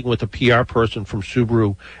riding with a PR person from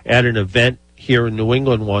Subaru at an event here in New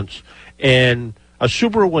England once, and a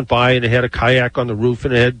Subaru went by and it had a kayak on the roof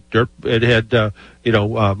and it had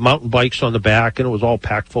mountain bikes on the back, and it was all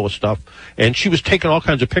packed full of stuff. And she was taking all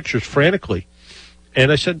kinds of pictures frantically.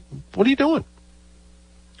 And I said, "What are you doing?"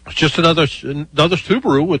 It's just another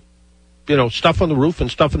Subaru with stuff on the roof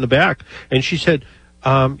and stuff in the back. And she said,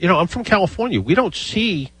 "I'm from California. We don't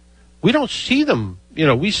see them.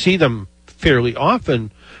 We see them fairly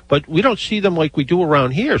often, but we don't see them like we do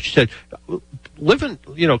around here." She said,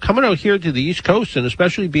 coming out here to the East Coast, and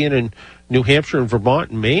especially being in New Hampshire and Vermont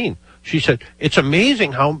and Maine, she said, it's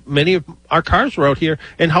amazing how many of our cars are out here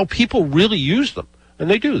and how people really use them. And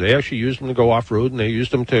they do. They actually use them to go off-road, and they use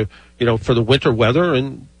them to, for the winter weather,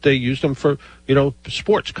 and they use them for,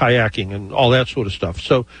 sports, kayaking, and all that sort of stuff.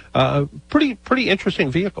 So, pretty interesting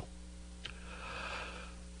vehicle.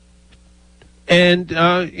 And,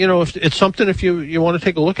 if it's something, if you want to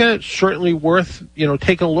take a look at it, certainly worth,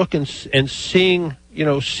 taking a look and seeing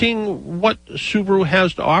what Subaru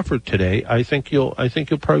has to offer today. I think you'll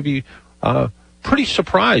probably be, pretty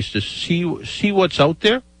surprised to see what's out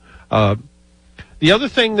there. The other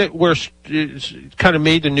thing that kind of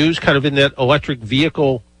made the news kind of in that electric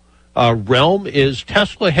vehicle, realm is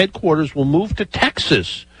Tesla headquarters will move to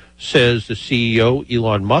Texas, says the CEO,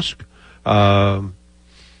 Elon Musk.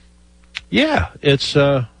 Yeah, it's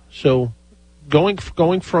so going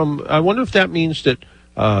from. I wonder if that means that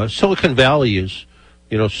Silicon Valley is,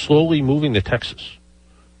 slowly moving to Texas.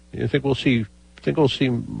 You think we'll see? Think we'll see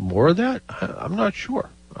more of that? I'm not sure.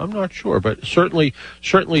 But certainly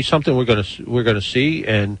something we're gonna see.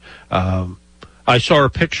 And I saw a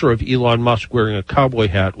picture of Elon Musk wearing a cowboy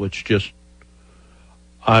hat, which just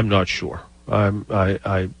I'm not sure.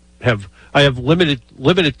 I have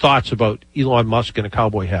limited thoughts about Elon Musk in a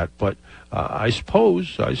cowboy hat, but I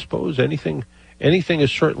suppose anything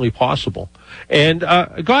is certainly possible. And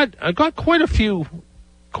I got quite a few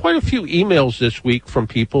emails this week from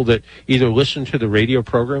people that either listen to the radio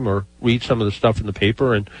program or read some of the stuff in the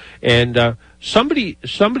paper. And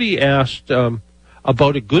somebody asked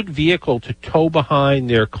about a good vehicle to tow behind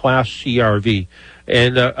their Class C RV.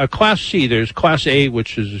 And a Class C, there's Class A,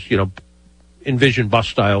 which is Envision bus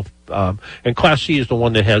style, and Class C is the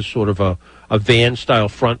one that has sort of a van style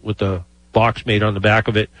front with the box made on the back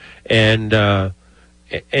of it. And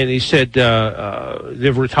he said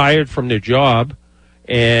they've retired from their job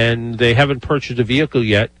and they haven't purchased a vehicle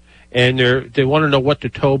yet, and they want to know what to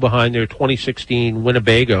tow behind their 2016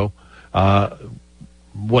 Winnebago,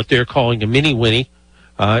 what they're calling a Mini Winnie,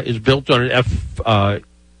 is built on an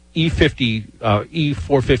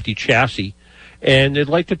E450 chassis, and they'd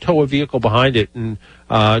like to tow a vehicle behind it. And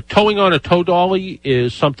towing on a tow dolly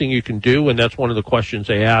is something you can do, and that's one of the questions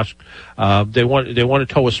they ask. They want to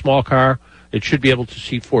tow a small car. It should be able to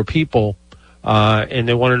seat 4 people, and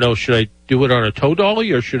they want to know, should I do it on a tow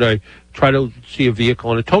dolly or should I try to see a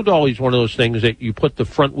vehicle? And a tow dolly is one of those things that you put the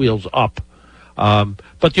front wheels up.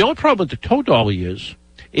 But the only problem with the tow dolly is,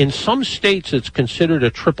 in some states it's considered a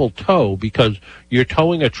triple tow because you're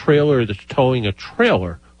towing a trailer that's towing a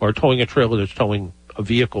trailer, or towing a trailer that's towing a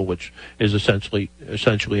vehicle, which is essentially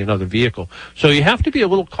another vehicle. So you have to be a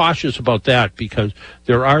little cautious about that because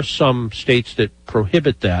there are some states that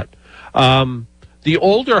prohibit that. The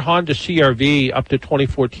older Honda CR-V up to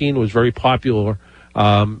 2014 was very popular,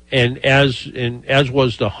 and as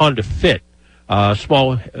was the Honda Fit,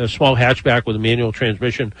 small hatchback with a manual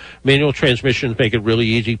transmission. Manual transmissions make it really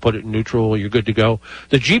easy. Put it in neutral, you're good to go.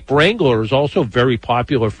 The Jeep Wrangler is also very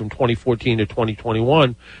popular from 2014 to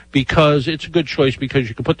 2021 because it's a good choice because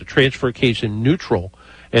you can put the transfer case in neutral,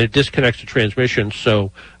 and it disconnects the transmission.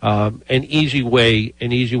 So an easy way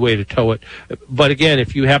to tow it. But again,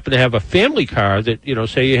 if you happen to have a family car that,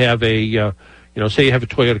 say you have a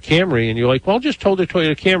Toyota Camry, and you're like, well, just tow the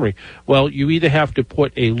Toyota Camry. Well, you either have to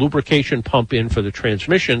put a lubrication pump in for the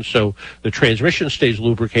transmission so the transmission stays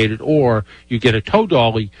lubricated, or you get a tow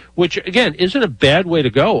dolly, which, again, isn't a bad way to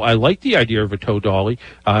go. I like the idea of a tow dolly.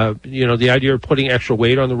 The idea of putting extra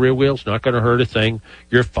weight on the rear wheels, not going to hurt a thing.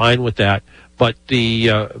 You're fine with that. But the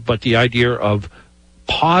idea of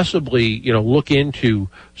possibly, look into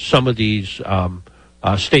some of these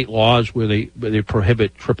state laws where they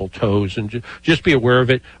prohibit triple tows, and just be aware of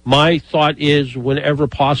it. My thought is, whenever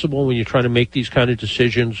possible, when you're trying to make these kind of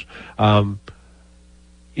decisions, look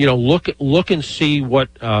and see what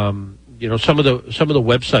some of the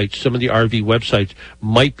websites, some of the RV websites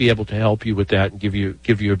might be able to help you with that and give you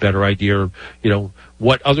a better idea of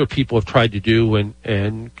what other people have tried to do,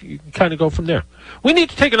 and kind of go from there. We need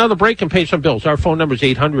to take another break and pay some bills. Our phone number is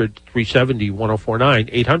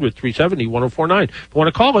 800-370-1049, 800-370-1049. If you want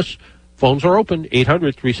to call us, phones are open,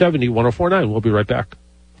 800-370-1049. We'll be right back.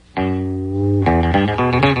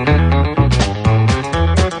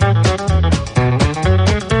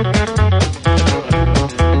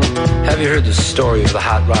 Have you heard the story of the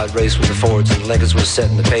hot rod race with the Fords and Lincolns was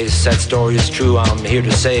setting the pace? That story is true, I'm here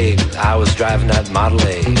to say I was driving that Model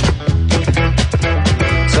A.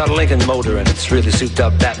 It's got a Lincoln motor and it's really souped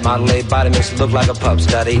up. That Model A body makes it look like a pup's.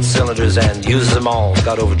 Got 8 cylinders and uses them all.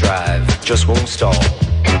 Got overdrive, just won't stall.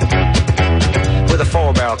 With a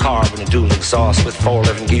 4-barrel carb and a dual exhaust, with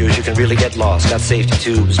 411 gears you can really get lost. Got safety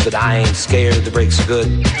tubes, but I ain't scared. The brakes are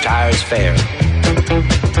good, tires fair.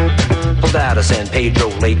 Pulled out of San Pedro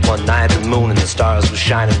late one night. The moon and the stars was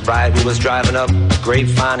shining bright. We was driving up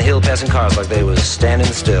Grapevine Hill, passing cars like they was standing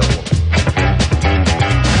still.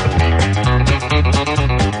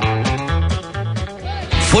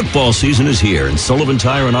 Football season is here, and Sullivan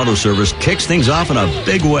Tire and Auto Service kicks things off in a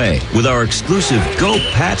big way with our exclusive Go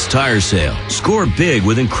Pats Tire Sale. Score big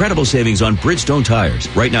with incredible savings on Bridgestone tires.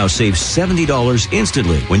 Right now, save $70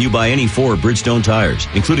 instantly when you buy any 4 Bridgestone tires,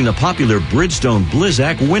 including the popular Bridgestone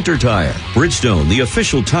Blizzak Winter Tire. Bridgestone, the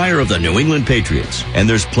official tire of the New England Patriots. And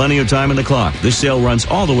there's plenty of time on the clock. This sale runs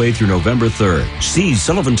all the way through November 3rd. See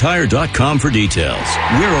sullivantire.com for details.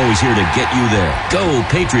 We're always here to get you there. Go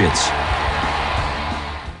Patriots!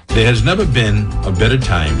 There has never been a better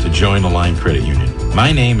time to join Align Credit Union.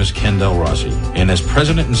 My name is Ken Del Rossi, and as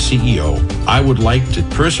President and CEO, I would like to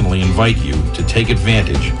personally invite you to take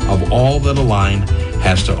advantage of all that Align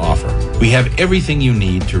has to offer. We have everything you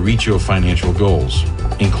need to reach your financial goals,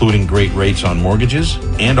 including great rates on mortgages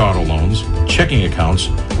and auto loans, checking accounts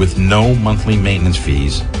with no monthly maintenance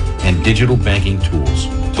fees, and digital banking tools.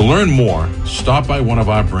 To learn more, stop by one of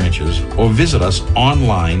our branches or visit us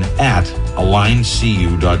online at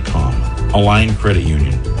aligncu.com. Align Credit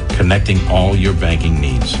Union, connecting all your banking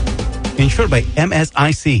needs. Insured by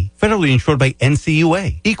MSIC, federally insured by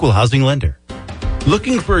NCUA, equal housing lender.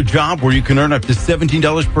 Looking for a job where you can earn up to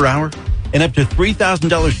 $17 per hour and up to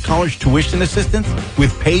 $3,000 college tuition assistance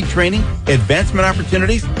with paid training, advancement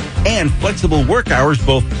opportunities, and flexible work hours,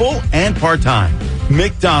 both full and part-time?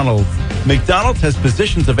 McDonald's. McDonald's has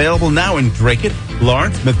positions available now in Dracut,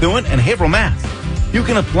 Lawrence, Methuen, and Haverhill, Mass. You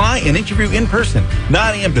can apply and interview in person,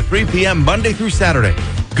 9 a.m. to 3 p.m. Monday through Saturday.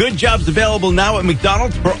 Good jobs available now at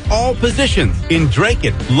McDonald's for all positions in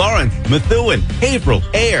Dracut, Lawrence, Methuen, Haverhill,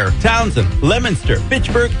 Ayer, Townsend, Leominster,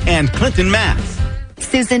 Fitchburg, and Clinton, Mass.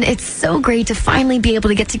 Susan, it's so great to finally be able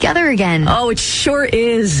to get together again. Oh, it sure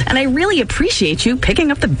is. And I really appreciate you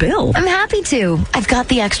picking up the bill. I'm happy to. I've got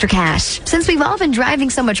the extra cash. Since we've all been driving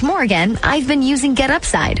so much more again, I've been using Get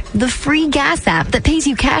Upside, the free gas app that pays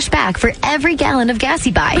you cash back for every gallon of gas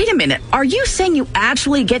you buy. Wait a minute. Are you saying you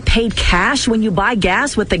actually get paid cash when you buy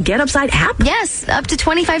gas with the Get Upside app? Yes, up to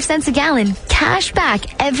 25 cents a gallon. Cash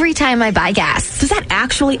back every time I buy gas. Does that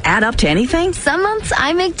actually add up to anything? Some months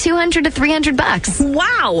I make $200 to $300.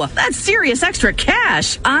 Wow, that's serious extra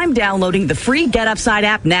cash. I'm downloading the free Get Upside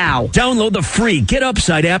app now. Download the free Get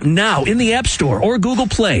Upside app now in the App Store or Google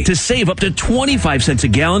Play to save up to 25 cents a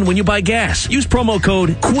gallon when you buy gas. Use promo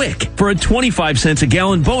code QUICK for a 25 cents a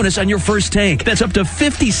gallon bonus on your first tank. That's up to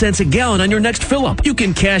 50 cents a gallon on your next fill-up. You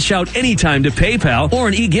can cash out anytime to PayPal or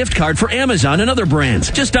an e-gift card for Amazon and other brands.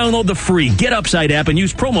 Just download the free Get Upside app and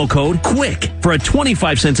use promo code QUICK for a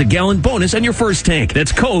 25 cents a gallon bonus on your first tank.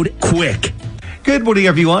 That's code QUICK. Good morning,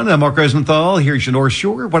 everyone. I'm Mark Rosenthal. Here's your North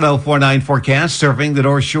Shore 1049 forecast serving the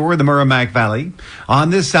North Shore of the Merrimack Valley. On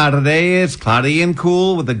this Saturday, it's cloudy and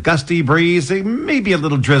cool with a gusty breeze, maybe a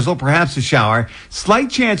little drizzle, perhaps a shower. Slight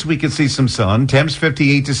chance we could see some sun. Temps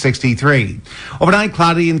 58 to 63. Overnight,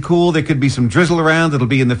 cloudy and cool. There could be some drizzle around. It'll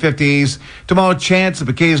be in the 50s. Tomorrow, chance of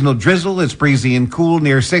occasional drizzle. It's breezy and cool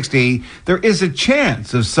near 60. There is a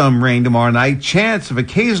chance of some rain tomorrow night. Chance of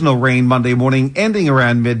occasional rain Monday morning, ending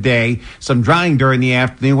around midday. Some drying during the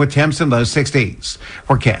afternoon with temps in low 60s.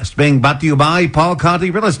 Forecast being brought to you by Paul Conti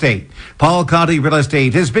Real Estate. Paul Conti Real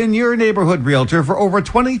Estate has been your neighborhood realtor for over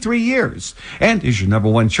 23 years and is your number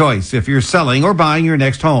one choice if you're selling or buying your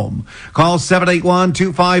next home. Call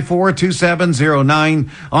 781-254-2709,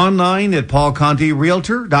 online at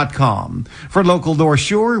paulcontirealtor.com. For local North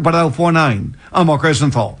Shore 1049, I'm Mark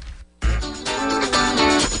Rosenthal.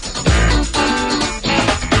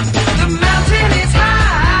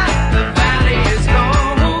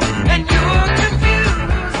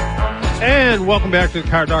 And welcome back to the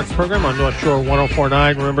Car Doctor program on North Shore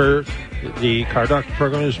 1049. Remember, the Car Doctor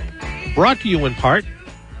program is brought to you in part,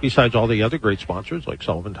 besides all the other great sponsors like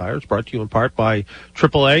Sullivan Tires, brought to you in part by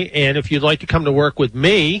AAA. And if you'd like to come to work with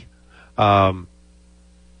me, and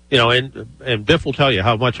Biff will tell you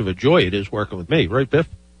how much of a joy it is working with me, right, Biff?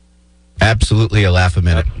 Absolutely a laugh a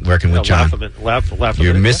minute working with John. Laugh a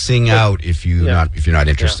You're minute. missing out if you're not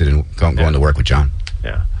interested in going to work with John.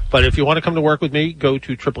 Yeah. But if you want to come to work with me, go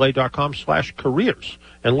to AAA.com/careers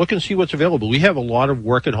and look and see what's available. We have a lot of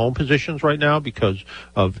work-at-home positions right now because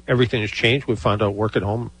of everything has changed. We found out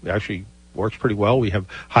work-at-home actually works pretty well. We have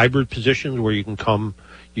hybrid positions where you can come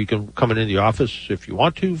into the office if you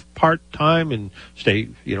want to part-time and stay,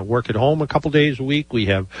 work at home a couple days a week. We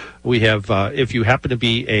have if you happen to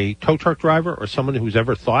be a tow truck driver or someone who's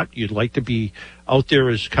ever thought you'd like to be out there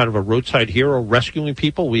as kind of a roadside hero rescuing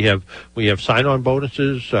people, we have sign-on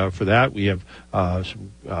bonuses for that. We have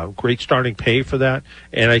some great starting pay for that.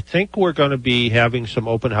 And I think we're going to be having some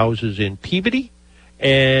open houses in Peabody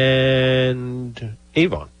and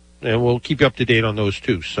Avon. And we'll keep you up to date on those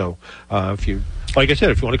too. So like I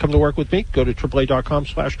said, if you want to come to work with me, go to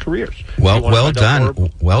AAA.com/careers. Well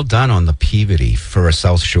done. Well done on the Peabody for a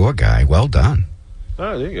South Shore guy. Well done.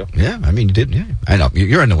 Oh, there you go. Yeah, I mean, you did. Yeah, I know.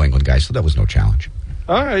 You're a New England guy, so that was no challenge.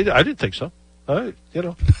 I didn't think so.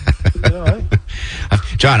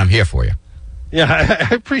 John, I'm here for you. Yeah,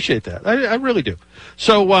 I appreciate that. I really do.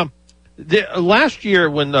 So last year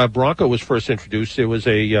when Bronco was first introduced, there was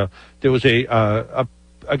a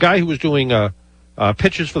guy who was doing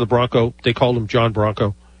pitches for the Bronco. They called him John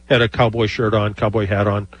Bronco. Had a cowboy shirt on, cowboy hat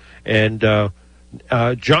on, and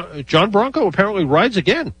John Bronco apparently rides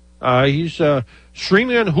again. He's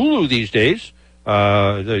streaming on Hulu these days.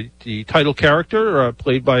 The title character,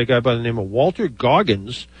 played by a guy by the name of Walter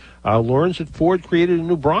Goggins, learns that Ford created a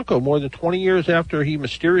new Bronco more than 20 years after he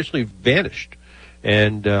mysteriously vanished.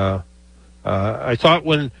 And I thought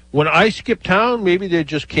when I skipped town, maybe they'd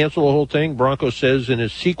just cancel the whole thing. Bronco says in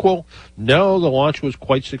his sequel, no, the launch was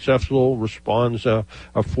quite successful, responds a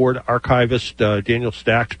Ford archivist, Daniel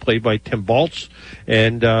Stacks, played by Tim Baltz.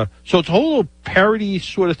 And so it's a whole little parody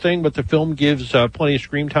sort of thing, but the film gives plenty of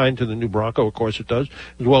screen time to the new Bronco, of course it does,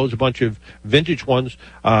 as well as a bunch of vintage ones.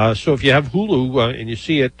 So if you have Hulu and you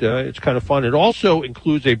see it, it's kind of fun. It also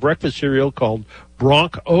includes a breakfast cereal called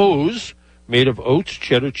Bronc-O's, made of oats,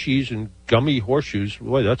 cheddar cheese, and gummy horseshoes.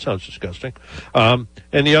 Boy, that sounds disgusting. And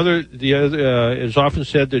the other is often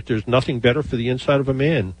said that there's nothing better for the inside of a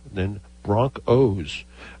man than Bronc-O's.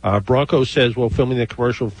 Bronco says, while filming the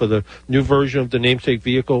commercial for the new version of the namesake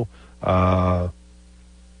vehicle, he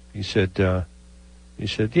said, yeah,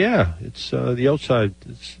 it's the outside.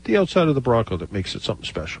 It's the outside of the Bronco that makes it something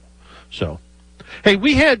special. So, hey,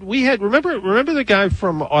 we had remember the guy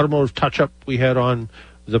from Automotive Touch Up we had on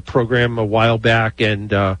the program a while back,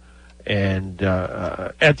 and at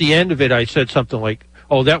the end of it, I said something like,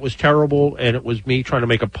 "Oh, that was terrible," and it was me trying to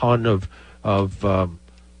make a pun of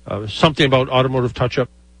something about Automotive Touch-Up.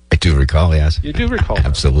 I do recall, yes. You do recall?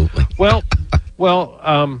 Absolutely. Well,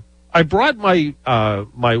 I brought my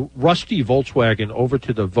my rusty Volkswagen over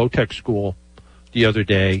to the Votech school the other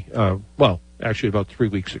day. Actually, about 3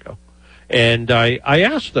 weeks ago, and I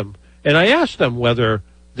asked them whether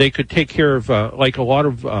they could take care of, like a lot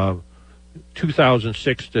of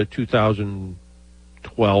 2006 to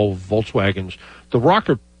 2012 Volkswagens, the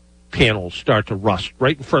rocker panels start to rust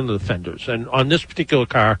right in front of the fenders. And on this particular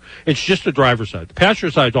car, it's just the driver's side. The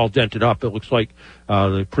passenger side's all dented up. It looks like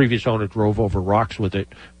the previous owner drove over rocks with it.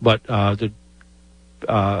 But the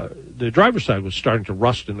driver's side was starting to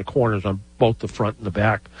rust in the corners on both the front and the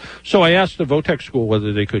back. So I asked the Votech school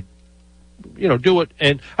whether they could do it.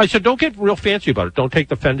 And I said, don't get real fancy about it. Don't take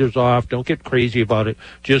the fenders off. Don't get crazy about it.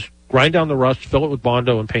 Just grind down the rust, fill it with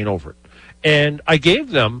Bondo, and paint over it. And I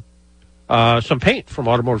gave them some paint from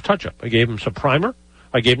Automotive Touch-Up. I gave them some primer.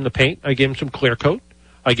 I gave them the paint. I gave them some clear coat.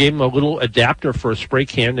 I gave them a little adapter for a spray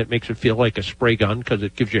can that makes it feel like a spray gun because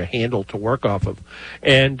it gives you a handle to work off of.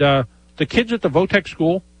 And the kids at the Votech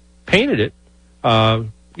school painted it,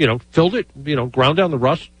 filled it, ground down the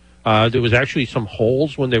rust. There was actually some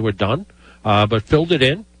holes when they were done, but filled it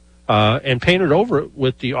in and painted over it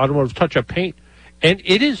with the Automotive Touch-Up paint. And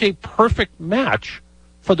it is a perfect match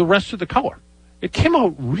for the rest of the color. It came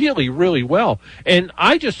out really, really well. And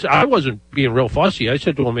I wasn't being real fussy. I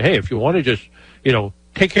said to them, hey, if you want to just,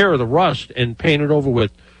 take care of the rust and paint it over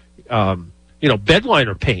with,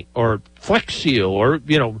 bedliner paint or Flex Seal or,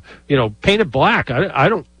 paint it black. I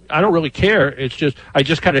don't really care. It's just, I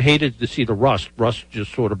just kind of hated to see the rust. Rust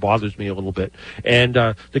just sort of bothers me a little bit. And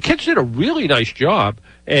the kids did a really nice job.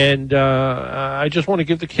 And I just want to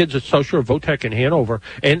give the kids at South Shore Votech in Hanover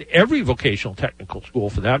and every vocational technical school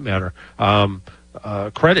for that matter,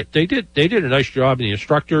 credit. They did a nice job. And the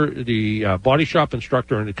instructor, the body shop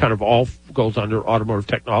instructor, and it kind of all goes under automotive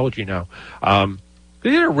technology now.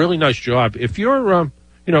 They did a really nice job. If you're,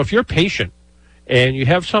 if you're patient and you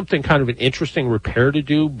have something kind of an interesting repair to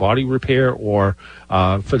do, body repair or,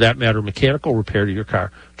 for that matter, mechanical repair to your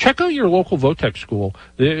car, check out your local Votech school.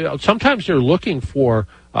 Sometimes they're looking for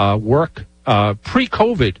work.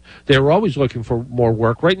 Pre-COVID, they were always looking for more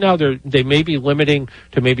work. Right now, they may be limiting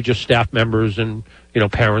to maybe just staff members and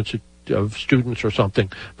parents of students or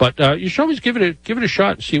something. But you should always give it a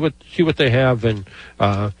shot and see what they have, and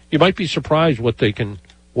you might be surprised what they can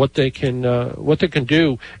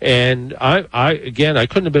do. And I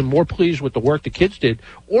couldn't have been more pleased with the work the kids did,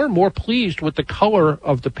 or more pleased with the color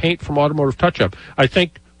of the paint from Automotive Touch-Up. I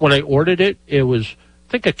think when I ordered it,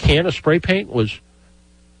 a can of spray paint was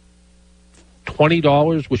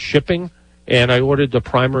 $20 with shipping, and I ordered the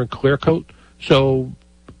primer and clear coat. So,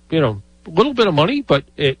 a little bit of money, but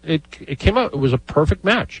it came out. It was a perfect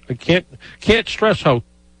match. I can't stress how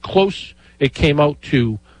close it came out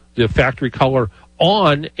to the factory color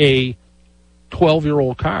on a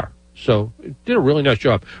 12-year-old car. So it did a really nice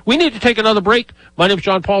job. We need to take another break. My name is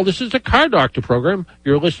John Paul. This is the Car Doctor program.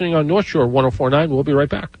 You're listening on North Shore 104.9. We'll be right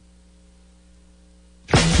back.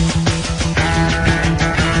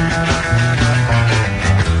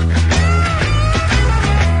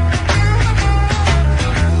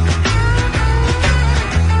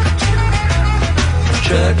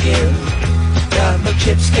 Trucking, got my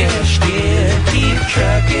chips cashed in, keep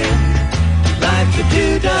trucking, like the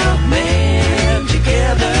Doodah Man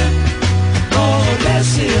together, more or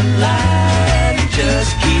less in line,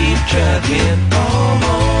 just keep trucking,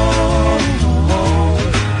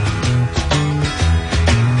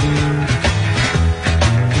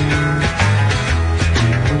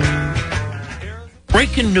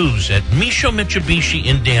 Breaking news at Micho Mitsubishi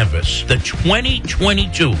in Danvers. The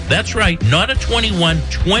 2022, that's right, not a 21,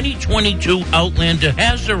 2022 Outlander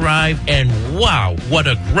has arrived, and wow, what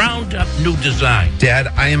a ground-up new design. Dad,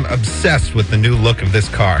 I am obsessed with the new look of this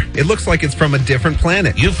car. It looks like it's from a different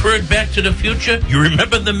planet. You've heard Back to the Future? You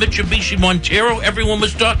remember the Mitsubishi Montero everyone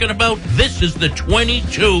was talking about? This is the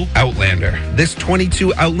 22 Outlander. This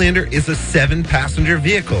 22 Outlander is a 7-passenger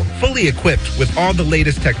vehicle, fully equipped with all the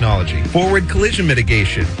latest technology. Forward collision mitigation,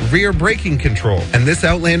 rear braking control, and this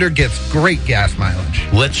Outlander gets great gas mileage.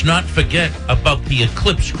 Let's not forget about the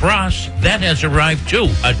Eclipse Cross. That has arrived too.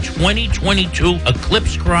 A 2022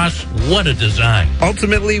 Eclipse Cross. What a design.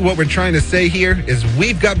 Ultimately, what we're trying to say here is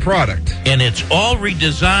we've got product. And it's all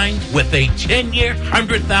redesigned with a 10-year,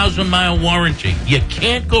 100,000-mile warranty. You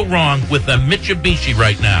can't go wrong with a Mitsubishi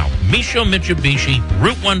right now. Micho Mitsubishi,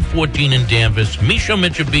 Route 114 in Danvers,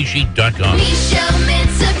 MichoMitsubishi.com. Micho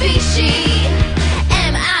Mitsubishi.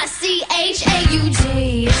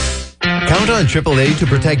 M-I-C-H-A-U-D. Count on AAA to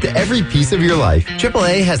protect every piece of your life.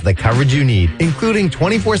 AAA has the coverage you need, including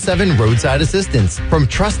 24/7 roadside assistance from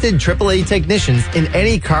trusted AAA technicians in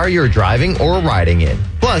any car you're driving or riding in.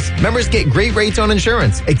 Plus, members get great rates on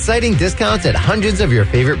insurance, exciting discounts at hundreds of your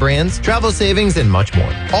favorite brands, travel savings, and much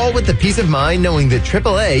more. All with the peace of mind knowing that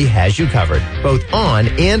AAA has you covered, both on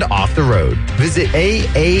and off the road. Visit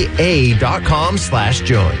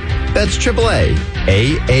AAA.com/join. That's AAA.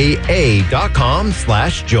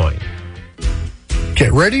 AAA.com/join.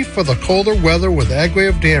 Get ready for the colder weather with Agway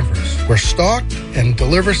of Danvers. We're stocked and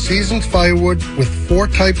deliver seasoned firewood with 4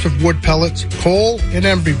 types of wood pellets, coal, and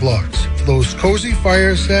embry blocks for those cozy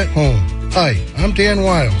fires at home. Hi, I'm Dan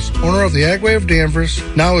Wiles, owner of the Agway of Danvers.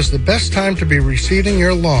 Now is the best time to be reseeding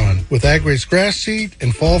your lawn with Agway's grass seed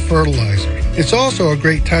and fall fertilizer. It's also a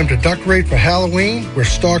great time to decorate for Halloween. We're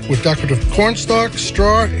stocked with decorative cornstalk,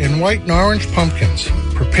 straw, and white and orange pumpkins.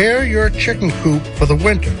 Prepare your chicken coop for the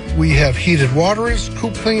winter. We have heated waterers,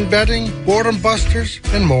 coop clean bedding, boredom busters,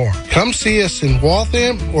 and more. Come see us in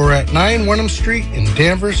Waltham or at 9 Wenham Street in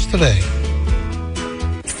Danvers today.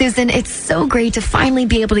 Susan, it's so great to finally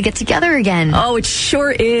be able to get together again. Oh, it sure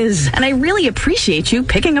is. And I really appreciate you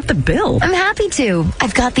picking up the bill. I'm happy to.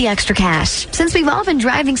 I've got the extra cash. Since we've all been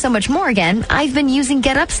driving so much more again, I've been using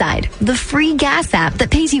Get Upside, the free gas app that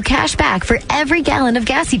pays you cash back for every gallon of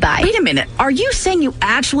gas you buy. Wait a minute. Are you saying you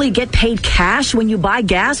actually get paid cash when you buy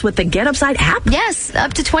gas with the Get Upside app? Yes,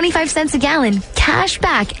 up to 25 cents a gallon. Cash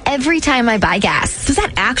back every time I buy gas. Does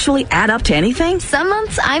that actually add up to anything? Some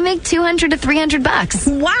months I make $200 to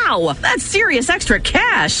 $300. Wow, that's serious extra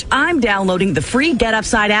cash. I'm downloading the free Get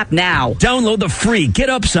Upside app now. Download the free Get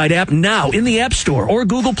Upside app now in the App Store or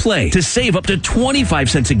Google Play to save up to 25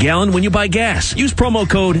 cents a gallon when you buy gas. Use promo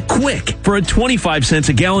code QUICK for a 25 cents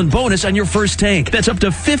a gallon bonus on your first tank. That's up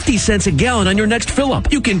to 50 cents a gallon on your next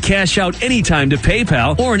fill-up. You can cash out anytime to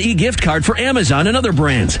PayPal or an e-gift card for Amazon and other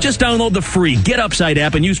brands. Just download the free Get Upside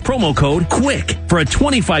app and use promo code QUICK for a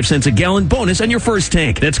 25 cents a gallon bonus on your first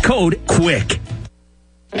tank. That's code QUICK.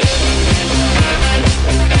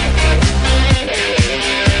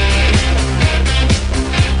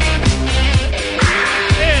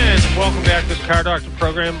 Welcome back to the Car Doctor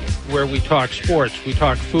program, where we talk sports, we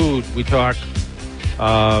talk food, we talk,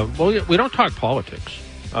 we don't talk politics.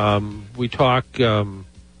 We talk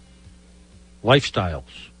lifestyles.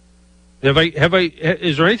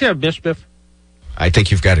 Is there anything I've missed, Biff? I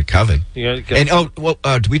think you've got it covered. Yeah. And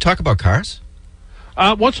do we talk about cars?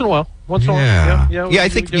 Once in a while. I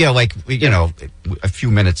think a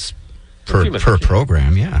few minutes per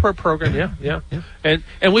program, yeah. Per program, yeah. And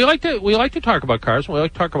we like to talk about cars, and we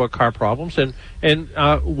like to talk about car problems. And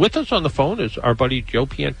with us on the phone is our buddy Joe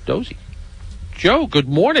Piantozzi. Joe, good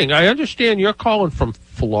morning. I understand you're calling from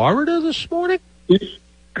Florida this morning?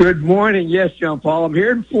 Good morning. Yes, John Paul. I'm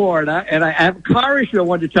here in Florida, and I have a car issue I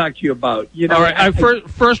wanted to talk to you about. All right.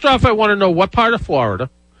 First off, I want to know what part of Florida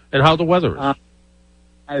and how the weather is.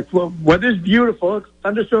 Weather's beautiful.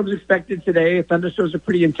 Thunderstorms expected today. Thunderstorms are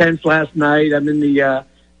pretty intense last night. I'm in the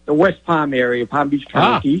West Palm area, Palm Beach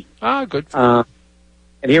County. Good. And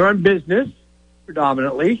here on business,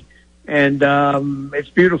 predominantly. And it's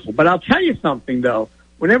beautiful. But I'll tell you something, though.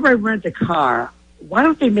 Whenever I rent a car, why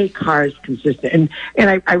don't they make cars consistent?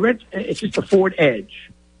 And I rent, it's just a Ford Edge.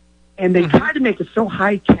 And they try to make it so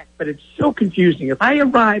high-tech, but it's so confusing. If I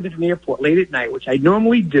arrive at an airport late at night, which I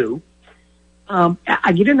normally do,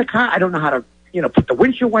 I get in the car. I don't know how to, put the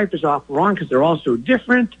windshield wipers off or on because they're all so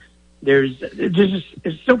different.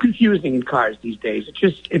 It's so confusing in cars these days.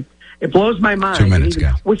 It blows my mind. 2 minutes,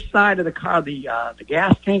 guys. Which side of the car the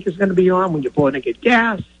gas tank is going to be on when you're pulling to get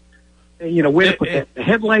gas. Where to put the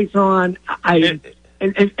headlights on. And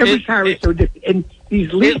every car is so different. And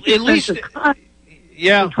these expensive cars,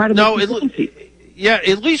 try to make it fancy. Yeah,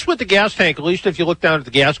 at least with the gas tank, at least if you look down at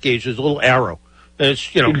the gas gauge, there's a little arrow.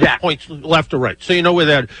 It's, points left or right. So you know where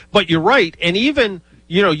that, but you're right. And even,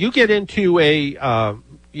 you get into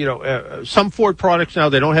some Ford products now,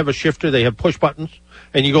 they don't have a shifter, they have push buttons,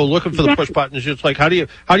 and you go looking for the push buttons. It's like, how do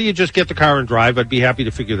you just get the car and drive? I'd be happy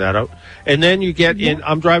to figure that out. And then you get in,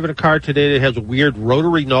 I'm driving a car today that has a weird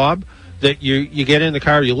rotary knob that you get in the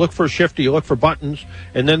car, you look for a shifter, you look for buttons,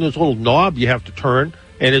 and then there's a little knob you have to turn,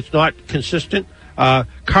 and it's not consistent.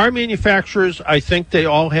 Car manufacturers, I think they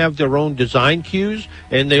all have their own design cues,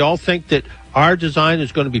 and they all think that our design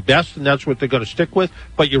is going to be best, and that's what they're going to stick with.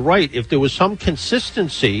 But you're right, if there was some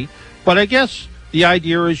consistency, but I guess the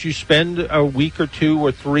idea is you spend a week or 2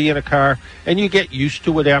 or 3 in a car, and you get used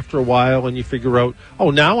to it after a while, and you figure out,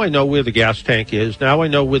 now I know where the gas tank is. Now I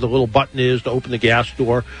know where the little button is to open the gas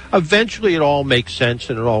door. Eventually it all makes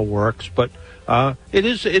sense and it all works, but it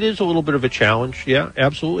is a little bit of a challenge. Yeah,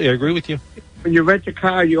 absolutely. I agree with you. When you rent a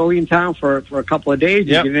car, you're only in town for a couple of days.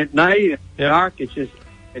 You get in at night, it's dark. It's just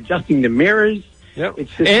adjusting the mirrors. Yep.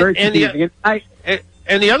 It's just very confusing.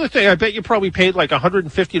 And the other thing, I bet you probably paid like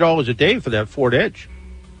 $150 a day for that Ford Edge.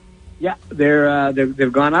 Yeah,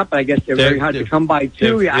 they've gone up. I guess they're very hard to come by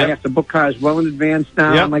too. I have to book cars well in advance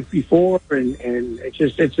now, unlike before, and it's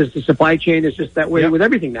just the supply chain is just that way with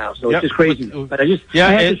everything now. So it's just crazy. But I have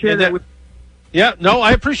to share that with. Yeah, no,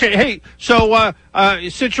 I appreciate it. Hey, so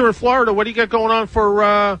since you're in Florida, what do you got going on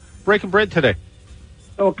for Breaking Bread today?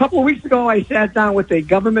 So a couple of weeks ago, I sat down with a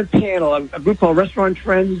government panel. A group called Restaurant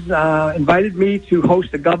Trends invited me to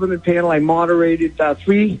host a government panel. I moderated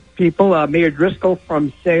 3 people, Mayor Driscoll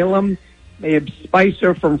from Salem, Mayor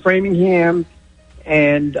Spicer from Framingham,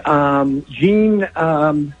 and Gene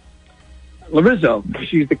Larizzo.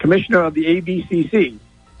 She's the commissioner of the ABCC.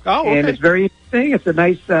 Oh, okay. And it's very interesting. It's a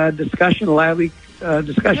nice discussion, a lively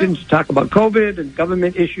discussion to talk about COVID and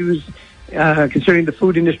government issues concerning the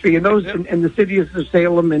food industry and those in the cities of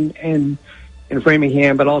Salem and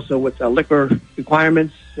Framingham, but also with liquor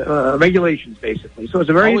requirements, regulations, basically. So it's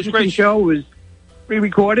a very interesting show. It was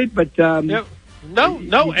pre-recorded, but and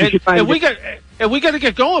we got to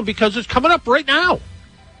get going because it's coming up right now.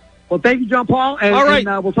 Well, thank you, John Paul. And, all right,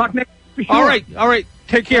 and, we'll talk next. For sure. All right.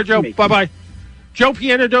 Take care, Joe. Bye. Joe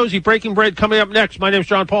Pianadozzi, Breaking Bread, coming up next. My name's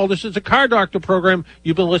John Paul. This is the Car Doctor program.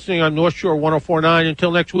 You've been listening on North Shore 104.9.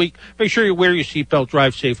 Until next week, make sure you wear your seatbelt,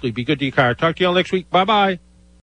 drive safely, be good to your car. Talk to you all next week. Bye-bye.